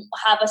they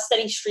have a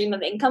steady stream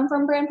of income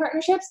from brand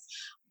partnerships,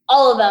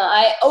 all of them,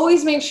 I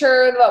always make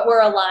sure that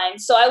we're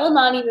aligned. So I will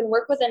not even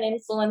work with an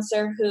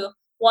influencer who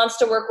wants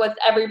to work with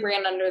every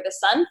brand under the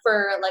sun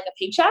for like a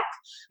paycheck.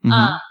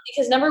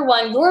 Because number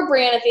one, your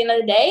brand at the end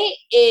of the day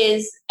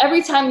is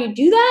every time you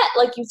do that,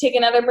 like you take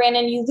another brand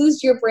and you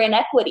lose your brand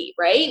equity,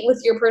 right? With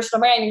your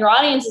personal brand, your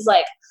audience is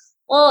like,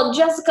 well,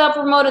 Jessica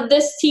promoted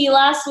this tea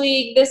last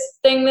week, this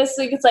thing this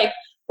week. It's like,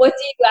 what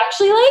do you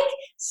actually like?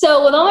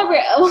 So with all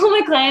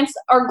my clients,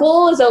 our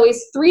goal is always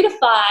 3 to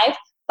 5.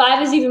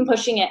 5 is even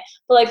pushing it,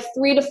 but like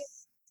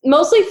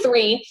mostly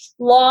 3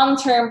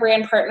 long-term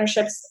brand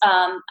partnerships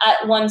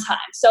at one time.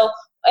 So,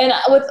 and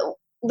with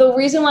the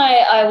reason why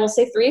I will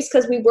say 3 is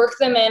because we work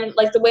them in,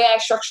 like the way I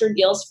structure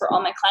deals for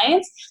all my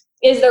clients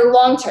is they're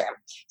long-term.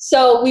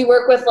 So we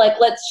work with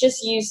let's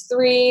just use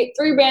three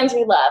brands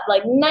we love,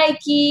 like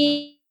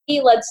Nike,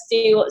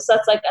 so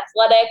that's like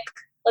athletic.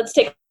 Let's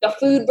take a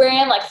food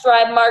brand like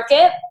Thrive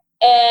Market,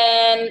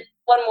 and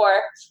one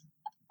more,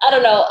 I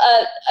don't know,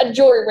 a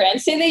jewelry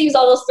brand. Say they use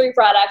all those 3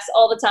 products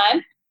all the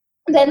time.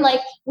 Then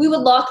we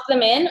would lock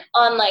them in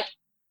on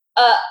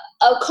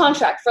a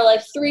contract for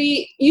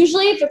 3.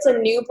 Usually if it's a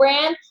new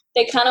brand,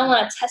 they kind of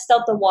want to test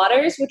out the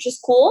waters, which is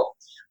cool.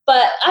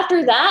 But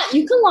after that,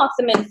 you can lock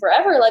them in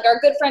forever. Like our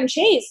good friend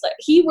Chase,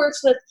 he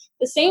works with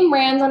the same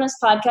brands on his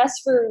podcast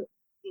for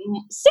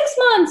 6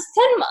 months,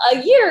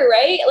 10, a year,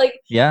 right?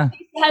 Yeah,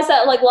 he has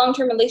that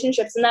long-term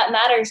relationships, and that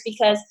matters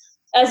because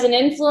as an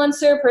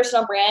influencer,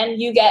 personal brand,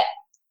 you get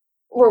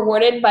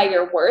rewarded by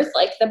your worth.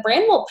 The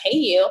brand will pay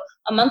you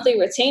a monthly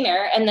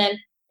retainer, and then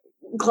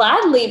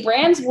gladly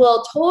brands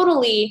will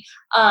totally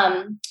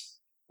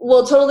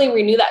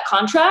renew that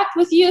contract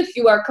with you if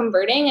you are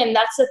converting. And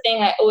that's the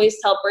thing I always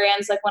tell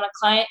brands, when a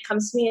client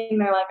comes to me and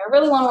they're like, I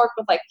really want to work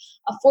with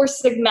a Four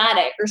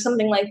Sigmatic or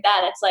something like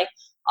that, it's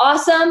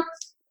awesome,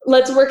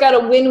 let's work out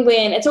a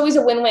win-win. It's always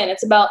a win-win.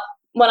 It's about,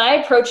 when I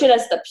approach it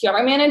as the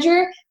PR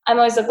manager, I'm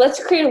always like,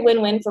 let's create a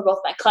win-win for both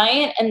my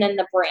client and then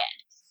the brand.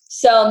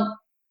 So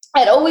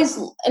I'd always,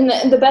 and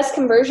the best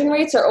conversion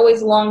rates are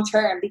always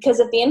long-term, because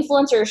if the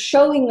influencer is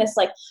showing this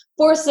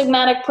Four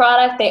Sigmatic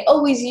product they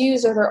always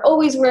use, or they're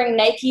always wearing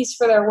Nikes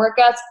for their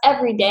workouts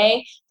every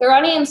day, their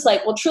audience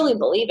will truly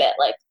believe it.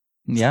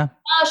 Yeah.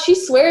 Oh, she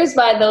swears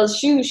by those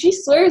shoes. She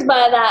swears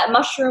by that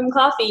mushroom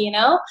coffee,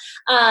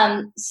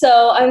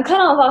 So I'm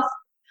kind of off.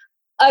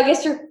 I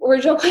guess your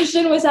original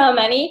question was how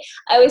many.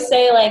 I always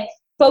say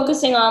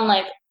focusing on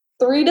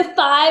 3 to 5,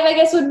 I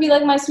guess, would be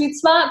my sweet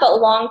spot, but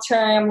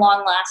long-term,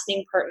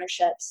 long-lasting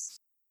partnerships.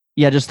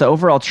 Yeah, just the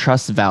overall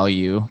trust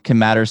value can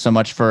matter so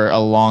much for a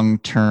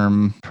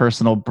long-term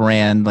personal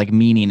brand,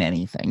 meaning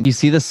anything. You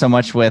see this so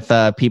much with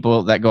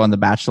people that go on The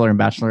Bachelor and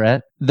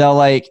Bachelorette.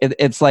 They'll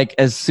it's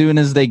as soon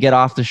as they get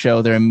off the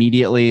show, they're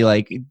immediately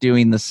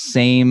doing the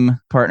same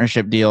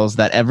partnership deals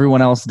that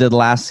everyone else did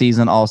last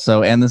season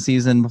also, and the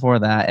season before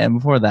that, and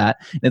before that.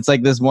 It's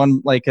this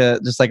one,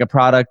 just a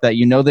product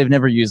that they've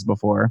never used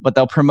before, but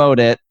they'll promote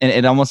it. And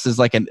it almost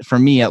is for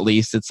me at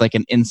least, it's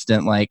an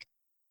instant,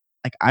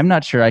 I'm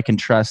not sure I can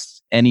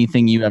trust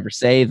anything you ever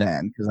say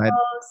then. Because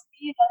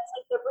see,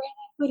 that's the brand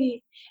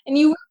equity. And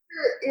you work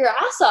your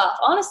ass off,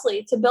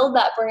 honestly, to build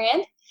that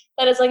brand.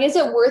 That is is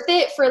it worth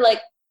it for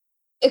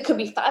it could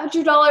be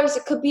 $500,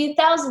 it could be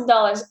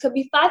 $1,000, it could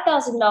be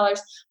 $5,000,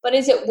 but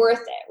is it worth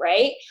it,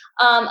 right?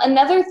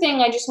 Another thing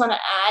I just want to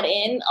add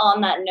in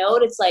on that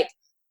note, it's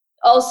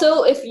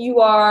also if you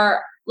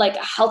are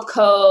a health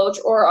coach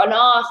or an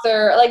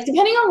author,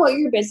 depending on what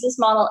your business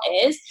model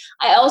is,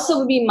 I also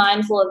would be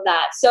mindful of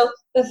that. So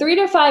the 3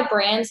 to 5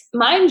 brands,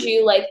 mind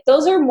you,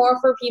 those are more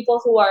for people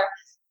who are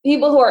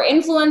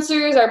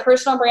influencers or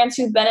personal brands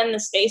who've been in the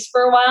space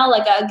for a while,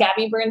 a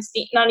Gabby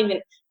Bernstein, not even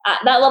at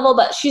that level,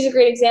 but she's a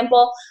great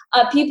example.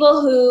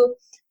 People who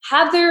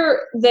have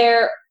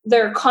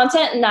their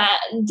content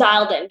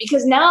dialed in,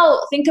 because now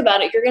think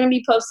about it, you're going to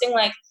be posting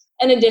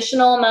an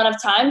additional amount of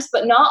times,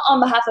 but not on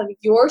behalf of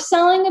your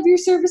selling of your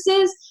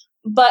services,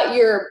 but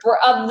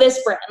of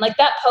this brand.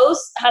 That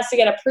post has to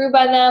get approved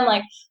by them.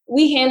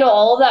 We handle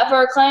all of that for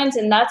our clients,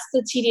 and that's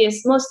the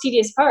most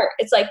tedious part.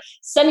 It's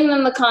sending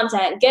them the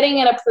content, getting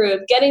it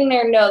approved, getting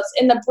their notes,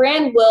 and the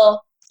brand will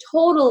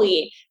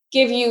totally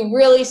give you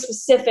really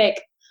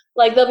specific,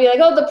 they'll be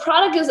oh, the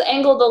product is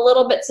angled a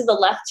little bit to the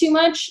left too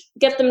much,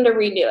 get them to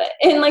redo it.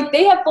 And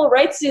they have full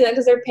rights to do that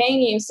because they're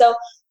paying you. So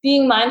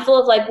being mindful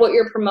of what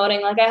you're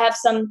promoting. I have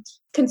some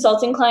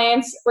consulting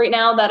clients right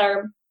now that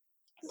are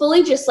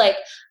fully just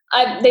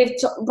they've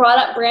brought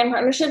up brand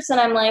partnerships, and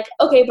I'm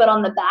okay, but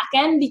on the back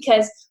end,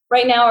 because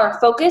right now our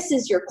focus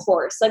is your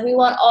course. We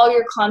want all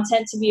your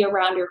content to be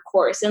around your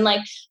course, and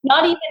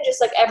not even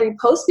just every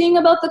post being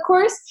about the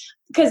course,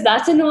 because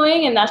that's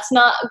annoying and that's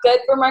not good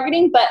for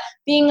marketing, but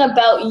being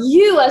about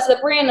you as the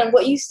brand and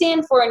what you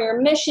stand for and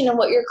your mission and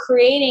what you're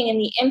creating and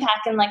the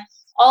impact and like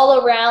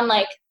all around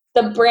like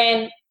the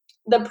brand,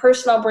 the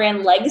personal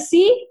brand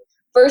legacy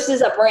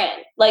versus a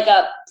brand, like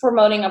a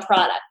promoting a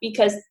product,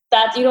 because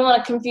that you don't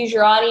want to confuse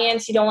your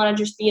audience. You don't want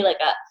to just be like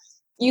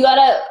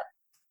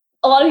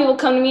a lot of people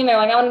come to me and they're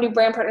like, I want to do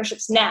brand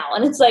partnerships now.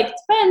 And it's like, it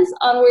depends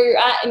on where you're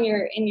at in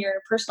your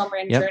personal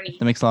brand journey.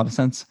 That makes a lot of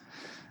sense.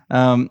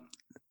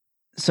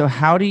 So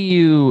how do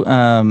you,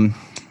 how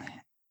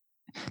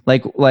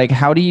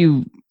do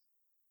you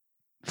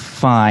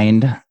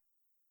find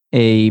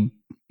we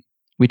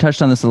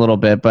touched on this a little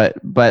bit, but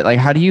like,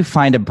 how do you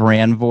find a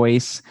brand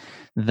voice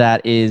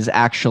that is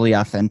actually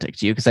authentic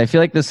to you? Because I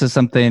feel like this is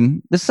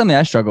something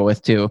I struggle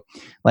with too.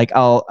 Like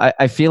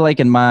I feel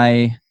like in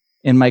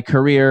my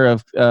career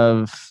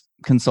of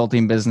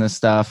consulting business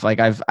stuff, like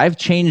I've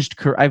changed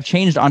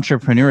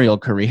entrepreneurial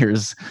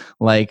careers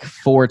like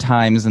 4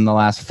 times in the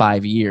last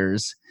 5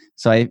 years.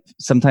 So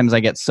sometimes I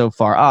get so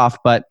far off,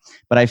 but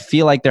I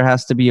feel like there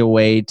has to be a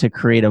way to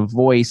create a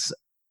voice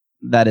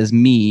that is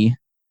me,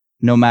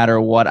 no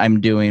matter what I'm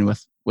doing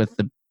with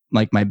the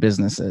like my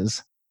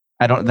businesses.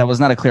 That was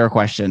not a clear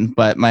question,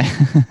 but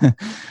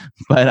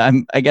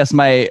I guess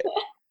my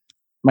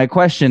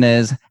question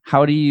is,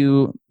 how do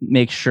you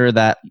make sure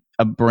that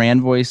a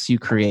brand voice you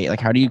create,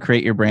 like how do you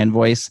create your brand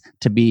voice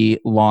to be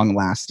long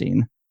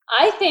lasting?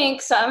 I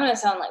think, so I'm going to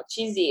sound like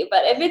cheesy,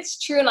 but if it's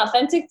true and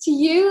authentic to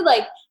you,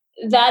 like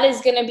that is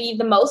going to be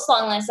the most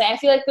long lasting. I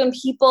feel like when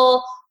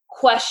people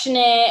question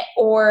it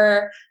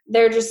or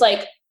they're just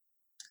like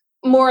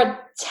more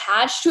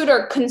attached to it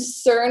or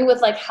concerned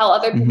with like how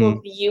other people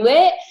view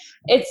it,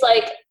 it's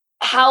like,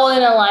 how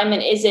in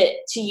alignment is it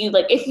to you?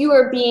 Like if you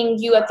are being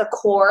you at the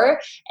core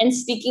and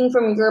speaking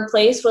from your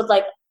place with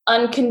like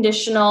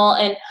unconditional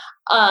and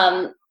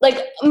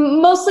like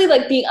mostly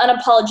like being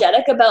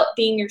unapologetic about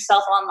being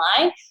yourself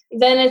online,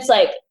 then it's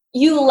like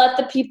you let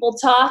the people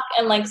talk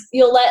and like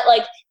you'll let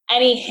like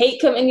any hate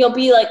come and you'll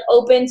be like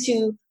open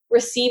to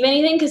receive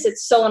anything because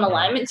it's so in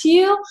alignment to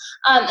you.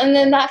 And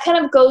then that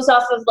kind of goes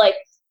off of like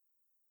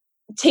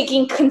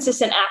taking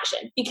consistent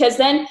action, because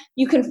then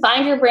you can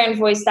find your brand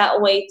voice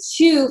that way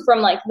too, from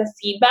like the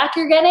feedback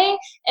you're getting,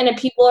 and if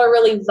people are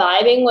really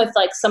vibing with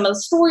like some of the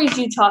stories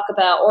you talk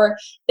about, or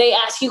they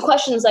ask you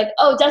questions like,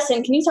 oh,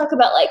 Dustin, can you talk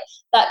about like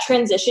that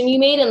transition you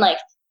made and like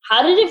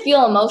how did it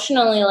feel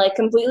emotionally, like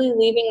completely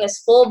leaving this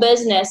full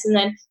business, and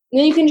then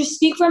you can just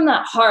speak from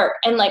that heart.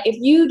 And like if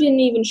you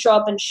didn't even show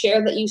up and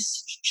share that you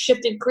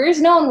shifted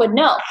careers, no one would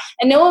know,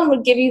 and no one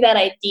would give you that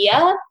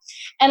idea.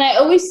 And I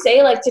always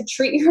say like to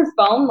treat your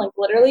phone, like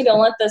literally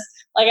don't let this,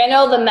 like I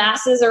know the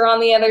masses are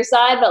on the other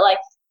side, but like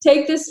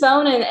take this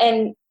phone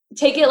and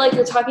take it like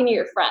you're talking to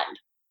your friend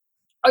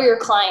or your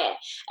client.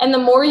 And the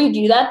more you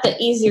do that, the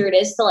easier it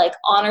is to like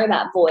honor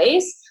that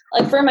voice.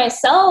 Like for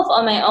myself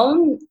on my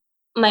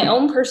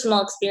own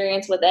personal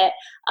experience with it,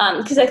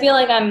 because I feel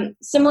like I'm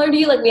similar to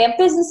you. Like we have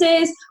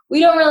businesses,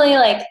 we don't really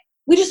like,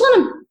 we just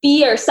want to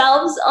be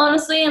ourselves,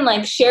 honestly, and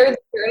like share the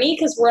journey,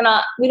 because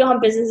we don't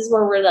have businesses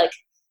where we're like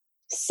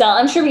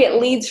I'm sure we get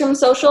leads from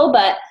social,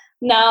 but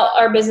now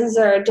our businesses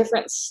are a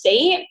different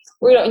state.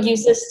 We don't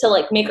use this to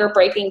like make or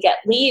break and get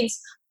leads.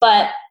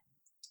 But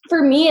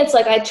for me, it's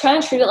like I try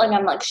to treat it like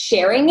I'm like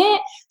sharing it.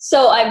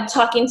 So I'm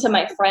talking to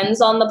my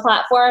friends on the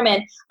platform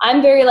and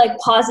I'm very like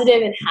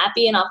positive and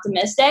happy and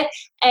optimistic.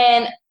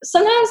 And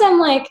sometimes I'm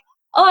like,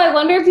 oh, I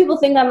wonder if people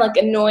think I'm like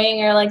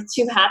annoying or like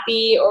too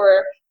happy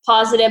or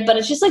positive, but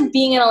it's just like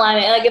being in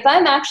alignment. Like if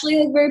I'm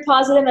actually like very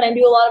positive and I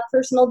do a lot of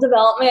personal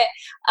development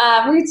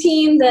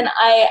routines, and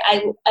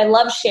I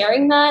love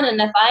sharing that.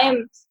 And if I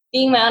am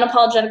being my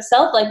unapologetic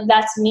self, like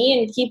that's me,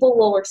 and people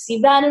will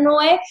receive that in a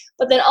way.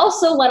 But then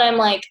also when I'm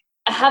like,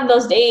 I have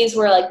those days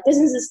where like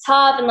business is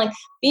tough, and like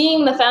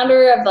being the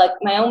founder of like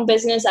my own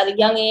business at a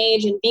young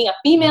age and being a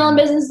female in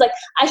business, like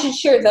I should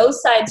share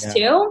those sides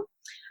too.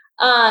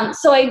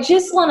 So I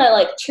just want to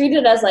like treat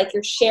it as like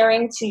you're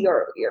sharing to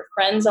your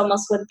friends,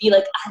 almost would be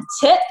like a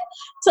tip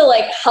to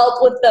like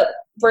help with the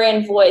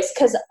brand voice,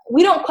 because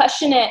we don't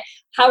question it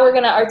how we're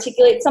going to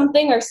articulate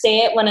something or say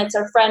it when it's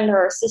our friend or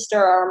our sister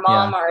or our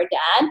mom or our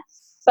dad.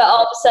 But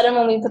all of a sudden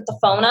when we put the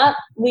phone up,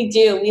 we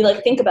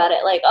like think about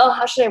it like, oh,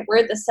 how should I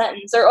word the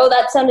sentence? Or, oh,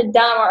 that sounded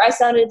dumb. Or I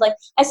said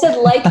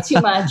like too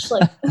much.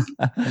 Like,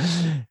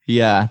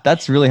 yeah,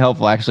 that's really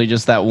helpful. Actually,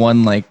 just that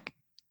one, like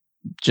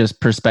just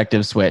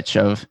perspective switch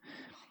of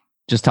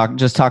just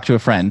talk to a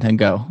friend and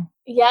go.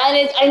 Yeah.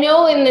 And I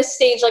know in this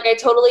stage, like I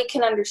totally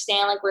can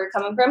understand like where you're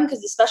coming from.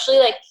 Because especially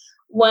like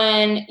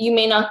when you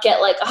may not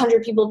get like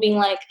 100 people being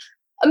like,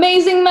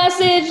 amazing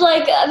message,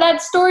 like that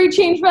story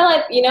changed my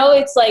life, you know,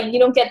 it's like you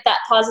don't get that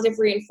positive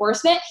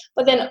reinforcement,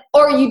 but then,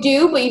 or you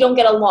do, but you don't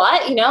get a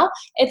lot, you know,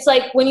 it's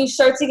like when you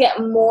start to get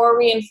more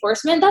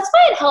reinforcement, that's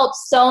why it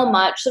helps so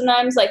much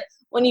sometimes, like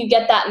when you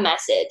get that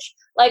message.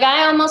 Like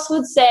I almost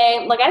would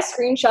say, like I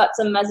screenshot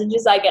some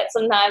messages I get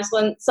sometimes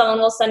when someone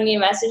will send me a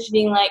message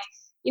being like,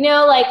 you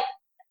know, like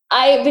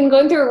I've been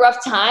going through a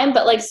rough time,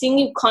 but like seeing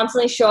you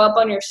constantly show up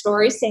on your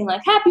stories saying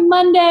like happy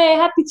Monday,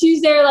 happy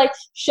Tuesday, or like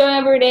showing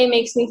every day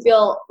makes me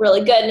feel really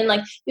good. And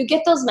like you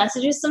get those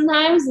messages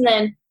sometimes and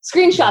then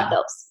screenshot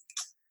those.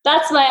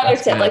 That's my other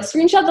tip. good. Like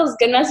screenshot those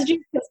good messages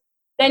because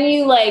then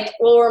you like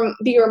will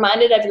be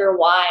reminded of your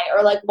why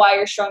or like why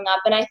you're showing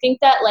up. And I think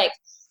that like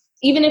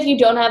even if you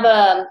don't have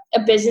a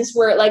business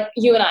where like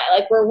you and I,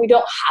 like where we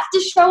don't have to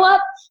show up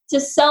to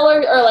sell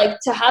or like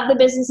to have the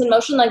business in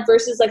motion, like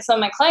versus like some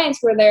of my clients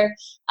where they're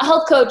a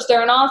health coach,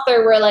 they're an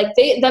author, where like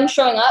them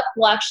showing up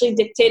will actually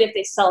dictate if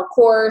they sell a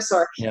course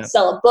or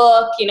sell a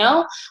book, you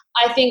know?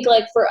 I think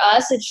like for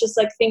us, it's just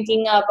like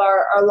thinking of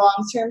our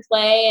long-term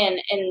play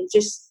and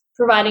just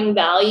providing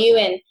value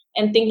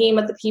and thinking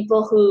about the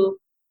people who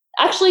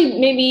actually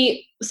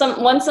maybe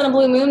once in a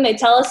blue moon, they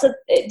tell us that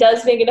it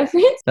does make a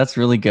difference. That's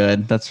really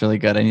good. That's really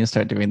good. I need to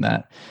start doing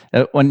that.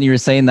 When you were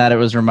saying that, it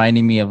was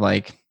reminding me of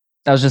like,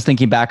 I was just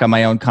thinking back on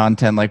my own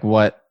content, like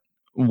what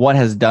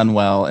has done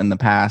well in the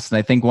past. And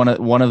I think one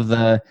of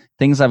the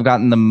things I've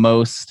gotten the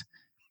most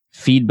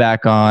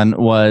feedback on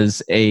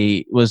was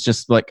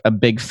just like a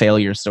big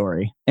failure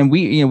story. And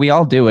we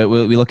all do it.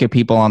 We look at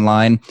people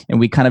online and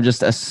we kind of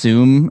just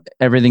assume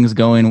everything's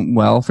going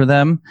well for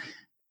them,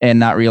 and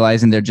not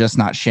realizing they're just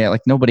not shit.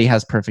 Like nobody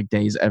has perfect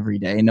days every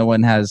day. No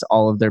one has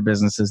all of their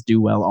businesses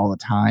do well all the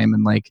time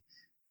and like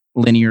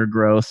linear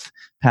growth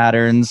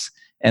patterns.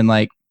 And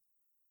like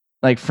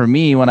for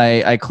me, when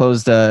I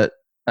closed a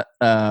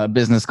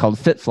business called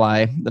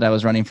FitFly that I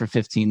was running for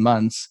 15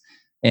 months,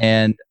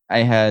 and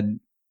I had,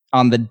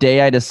 on the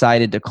day I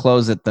decided to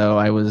close it though,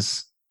 I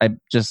was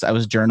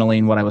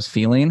journaling what I was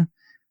feeling.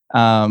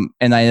 And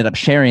I ended up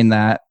sharing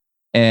that,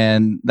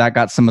 and that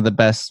got some of the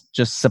best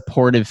just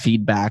supportive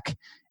feedback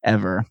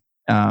ever.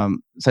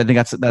 So I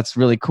think that's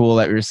really cool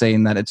that you're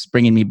saying that. It's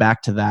bringing me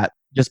back to that,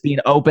 just being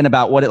open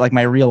about what it, like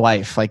my real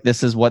life, like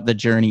this is what the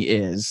journey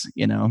is,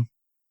 you know?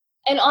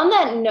 And on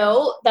that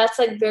note, that's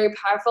like very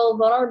powerful.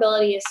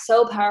 Vulnerability is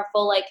so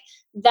powerful. Like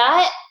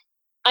that,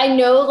 I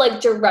know like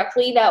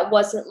directly that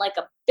wasn't like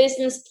a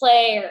business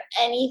play or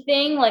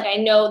anything. Like I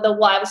know the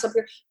why was up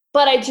here,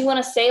 but I do want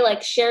to say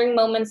like sharing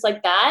moments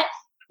like that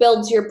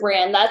builds your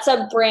brand. That's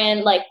a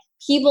brand, like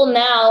people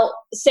now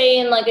say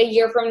in like a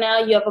year from now,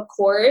 you have a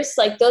course,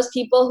 like those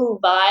people who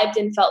vibed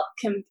and felt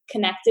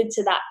connected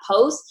to that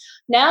post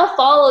now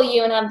follow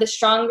you and have the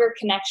stronger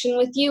connection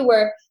with you,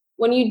 where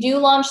when you do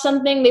launch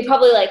something, they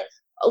probably like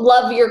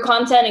love your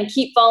content and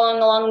keep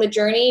following along the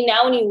journey.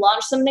 Now, when you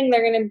launch something,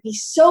 they're going to be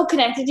so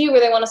connected to you where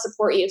they want to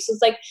support you. So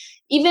it's like,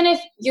 even if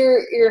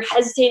you're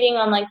hesitating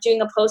on like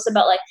doing a post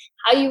about like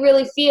how you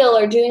really feel,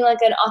 or doing like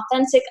an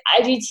authentic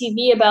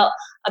IGTV about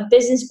a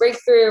business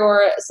breakthrough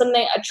or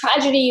something, a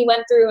tragedy you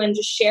went through, and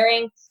just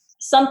sharing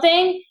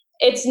something,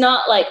 it's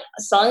not like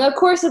selling a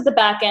course at the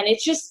back end.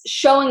 It's just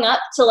showing up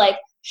to like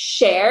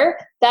share.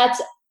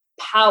 That's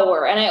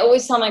power. And I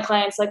always tell my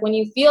clients, like when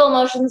you feel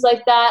emotions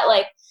like that,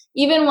 like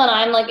even when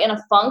I'm like in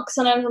a funk,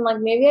 sometimes I'm like,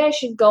 maybe I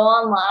should go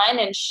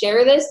online and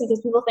share this, because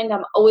people think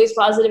I'm always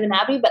positive and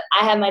happy, but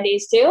I have my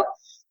days too.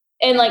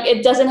 And like,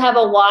 it doesn't have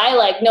a why,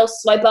 like no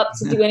swipe up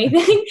to do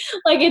anything.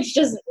 Like it's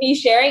just me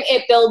sharing.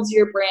 It builds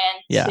your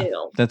brand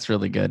too. That's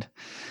really good.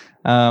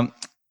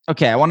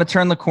 Okay. I want to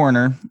turn the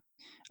corner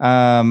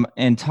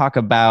and talk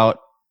about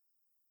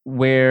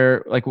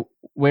where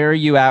are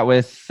you at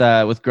with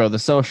Grow the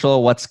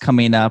Social? What's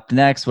coming up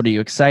next? What are you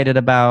excited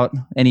about?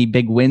 Any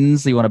big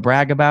wins that you want to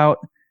brag about?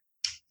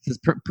 This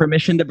is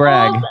permission to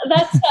brag.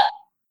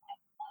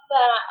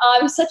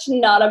 I'm such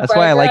not a That's bragger.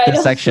 why I like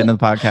this section of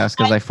the podcast,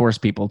 because I force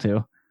people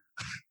to.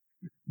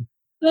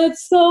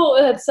 That's so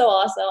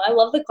awesome. I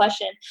love the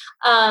question.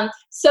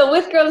 So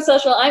with Grow the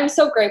Social, I'm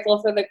so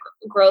grateful for the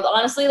growth.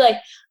 Honestly, like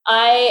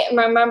I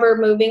remember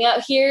moving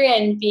out here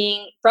and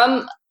being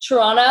from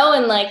Toronto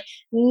and like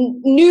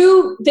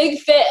new big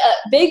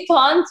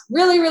ponds,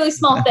 really, really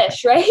small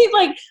fish, right?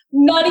 Like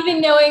not even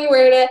knowing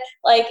where to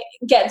like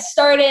get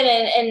started.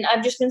 And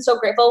I've just been so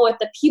grateful with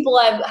the people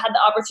I've had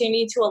the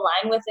opportunity to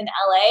align with in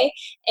LA,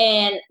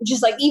 and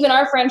just like even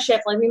our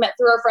friendship, like we met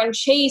through our friend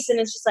Chase, and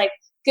it's just like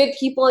good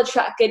people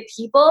attract good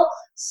people.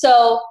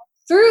 So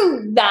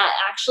through that,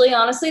 actually,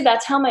 honestly,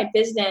 that's how my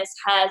business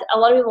has, a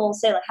lot of people will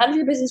say like, how did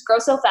your business grow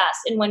so fast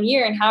in 1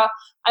 year? And how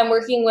I'm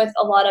working with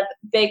a lot of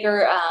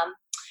bigger,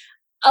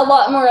 a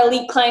lot more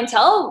elite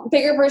clientele,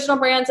 bigger personal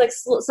brands, like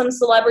some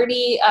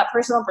celebrity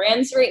personal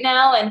brands right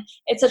now. And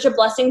it's such a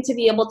blessing to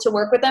be able to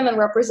work with them and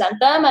represent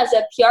them as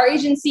a PR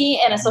agency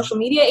and a social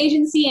media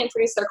agency and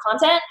produce their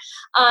content.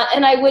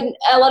 And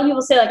a lot of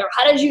people say like, oh,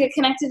 how did you get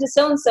connected to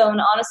so-and-so? And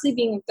honestly,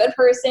 being a good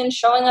person,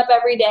 showing up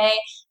every day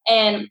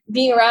and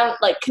being around,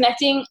 like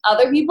connecting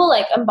other people,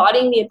 like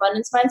embodying the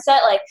abundance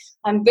mindset. Like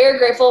I'm very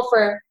grateful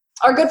for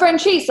our good friend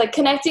Chase, like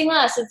connecting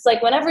us. It's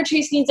like whenever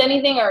Chase needs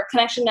anything or a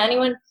connection to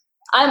anyone,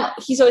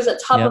 he's always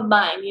at top of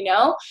mind, you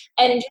know,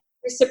 and just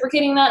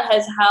reciprocating that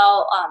has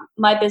how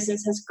my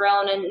business has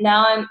grown. And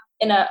now I'm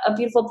in a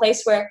beautiful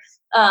place where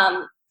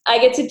I I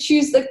get to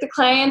choose the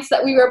clients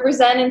that we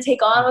represent and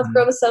take on with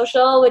Grow the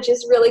Social, which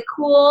is really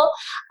cool.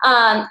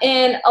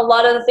 And a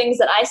lot of the things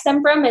that I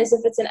stem from is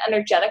if it's an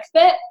energetic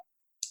fit.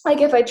 Like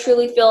if I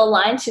truly feel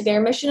aligned to their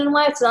mission and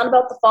why, it's not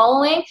about the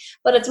following,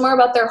 but it's more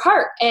about their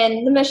heart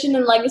and the mission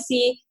and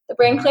legacy, the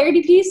brand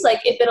clarity piece. Like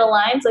if it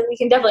aligns, like we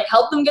can definitely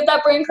help them get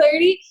that brand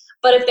clarity.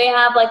 But if they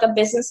have like a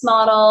business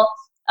model,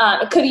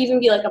 it could even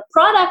be like a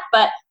product,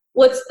 but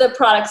what's the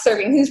product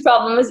serving? Whose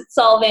problem is it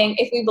solving?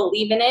 If we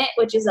believe in it,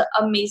 which is an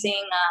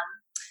amazing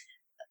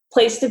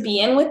place to be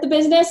in with the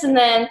business. And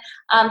then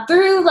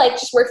through like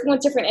just working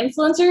with different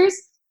influencers,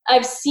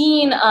 I've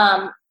seen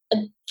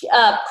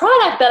a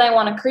product that I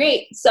want to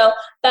create. So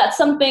that's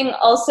something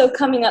also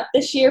coming up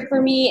this year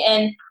for me,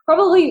 and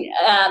probably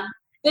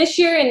this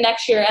year and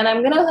next year. And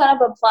I'm going to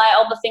kind of apply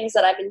all the things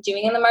that I've been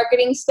doing in the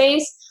marketing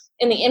space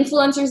and the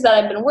influencers that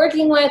I've been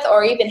working with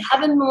or even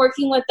haven't been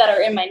working with that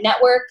are in my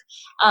network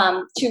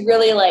to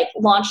really like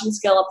launch and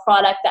scale a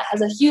product that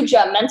has a huge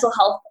mental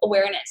health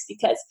awareness.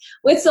 Because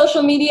with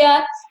social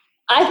media,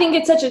 I think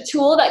it's such a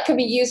tool that could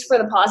be used for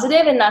the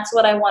positive, and that's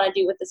what I want to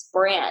do with this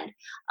brand.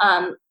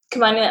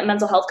 Combining that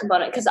mental health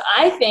component, because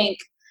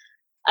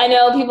I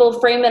know people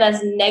frame it as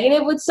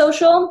negative with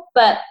social,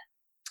 but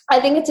I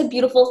think it's a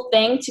beautiful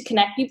thing to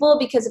connect people,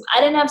 because if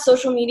I didn't have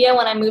social media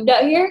when I moved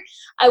out here,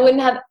 I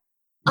wouldn't have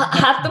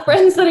half the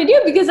friends that I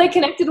do, because I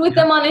connected with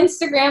them on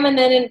Instagram, and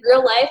then in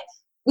real life,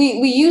 we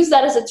use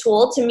that as a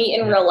tool to meet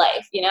in real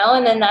life,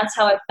 and then that's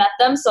how I've met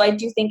them. So I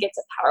do think it's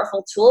a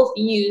powerful tool if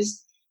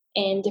used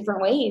in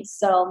different ways.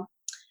 So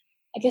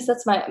I guess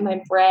that's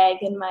my brag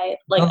and my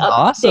like update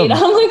awesome.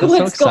 on like that's what's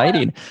so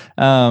exciting.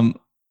 going on.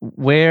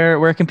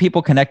 Where can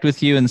people connect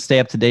with you and stay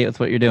up to date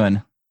with what you're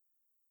doing?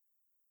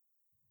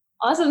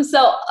 Awesome.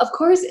 So of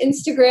course,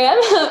 Instagram,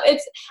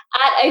 it's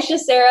at Aisha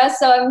Sarah.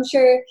 So I'm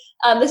sure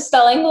the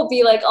spelling will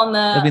be like on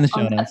the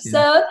show notes,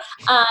 episode.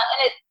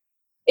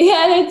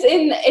 And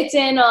it's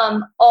in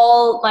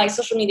all my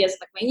social medias,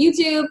 like my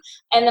YouTube,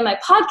 and then my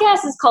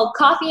podcast is called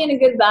Coffee and a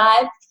Good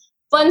Vibe.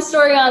 Fun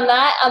story on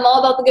that. I'm all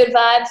about the good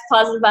vibes,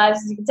 positive vibes,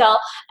 as you can tell.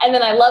 And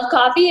then I love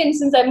coffee. And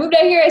since I moved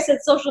out here, I said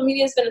social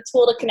media has been a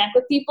tool to connect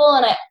with people.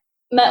 And I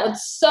met with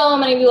so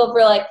many people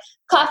for like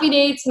coffee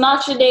dates,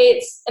 matcha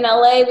dates. In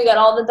LA, we got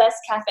all the best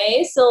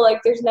cafes. So like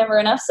there's never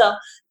enough. So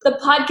the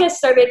podcast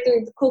started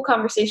through the cool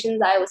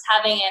conversations I was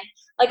having. And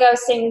like I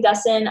was saying,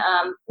 Dustin,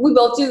 we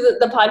both do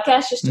the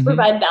podcast just to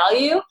provide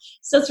value.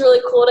 So it's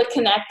really cool to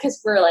connect, because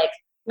we're like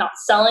not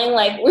selling.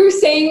 Like we were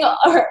saying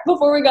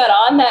before we got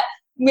on that,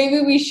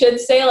 maybe we should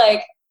say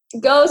like,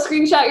 go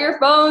screenshot your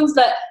phones,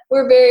 but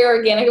we're very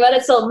organic about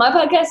it. So my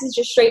podcast is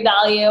just straight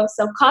value.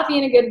 So Coffee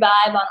and a Good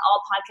Vibe on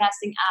all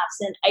podcasting apps,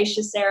 and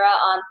Aisha Sarah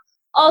on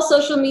all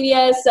social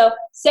media. So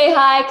say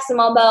hi, because I'm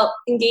all about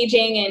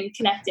engaging and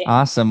connecting.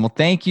 Awesome. Well,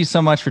 thank you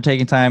so much for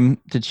taking time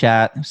to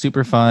chat.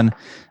 Super fun.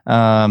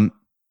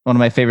 One of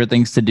my favorite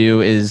things to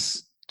do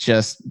is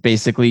just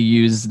basically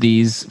use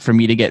these for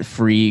me to get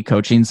free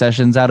coaching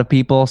sessions out of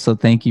people. So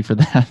thank you for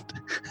that.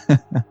 You're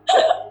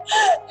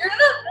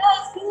the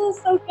best. This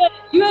is so good.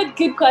 You had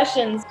good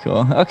questions.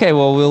 Cool. Okay,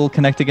 well, we'll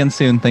connect again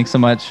soon. Thanks so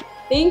much.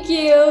 Thank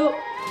you.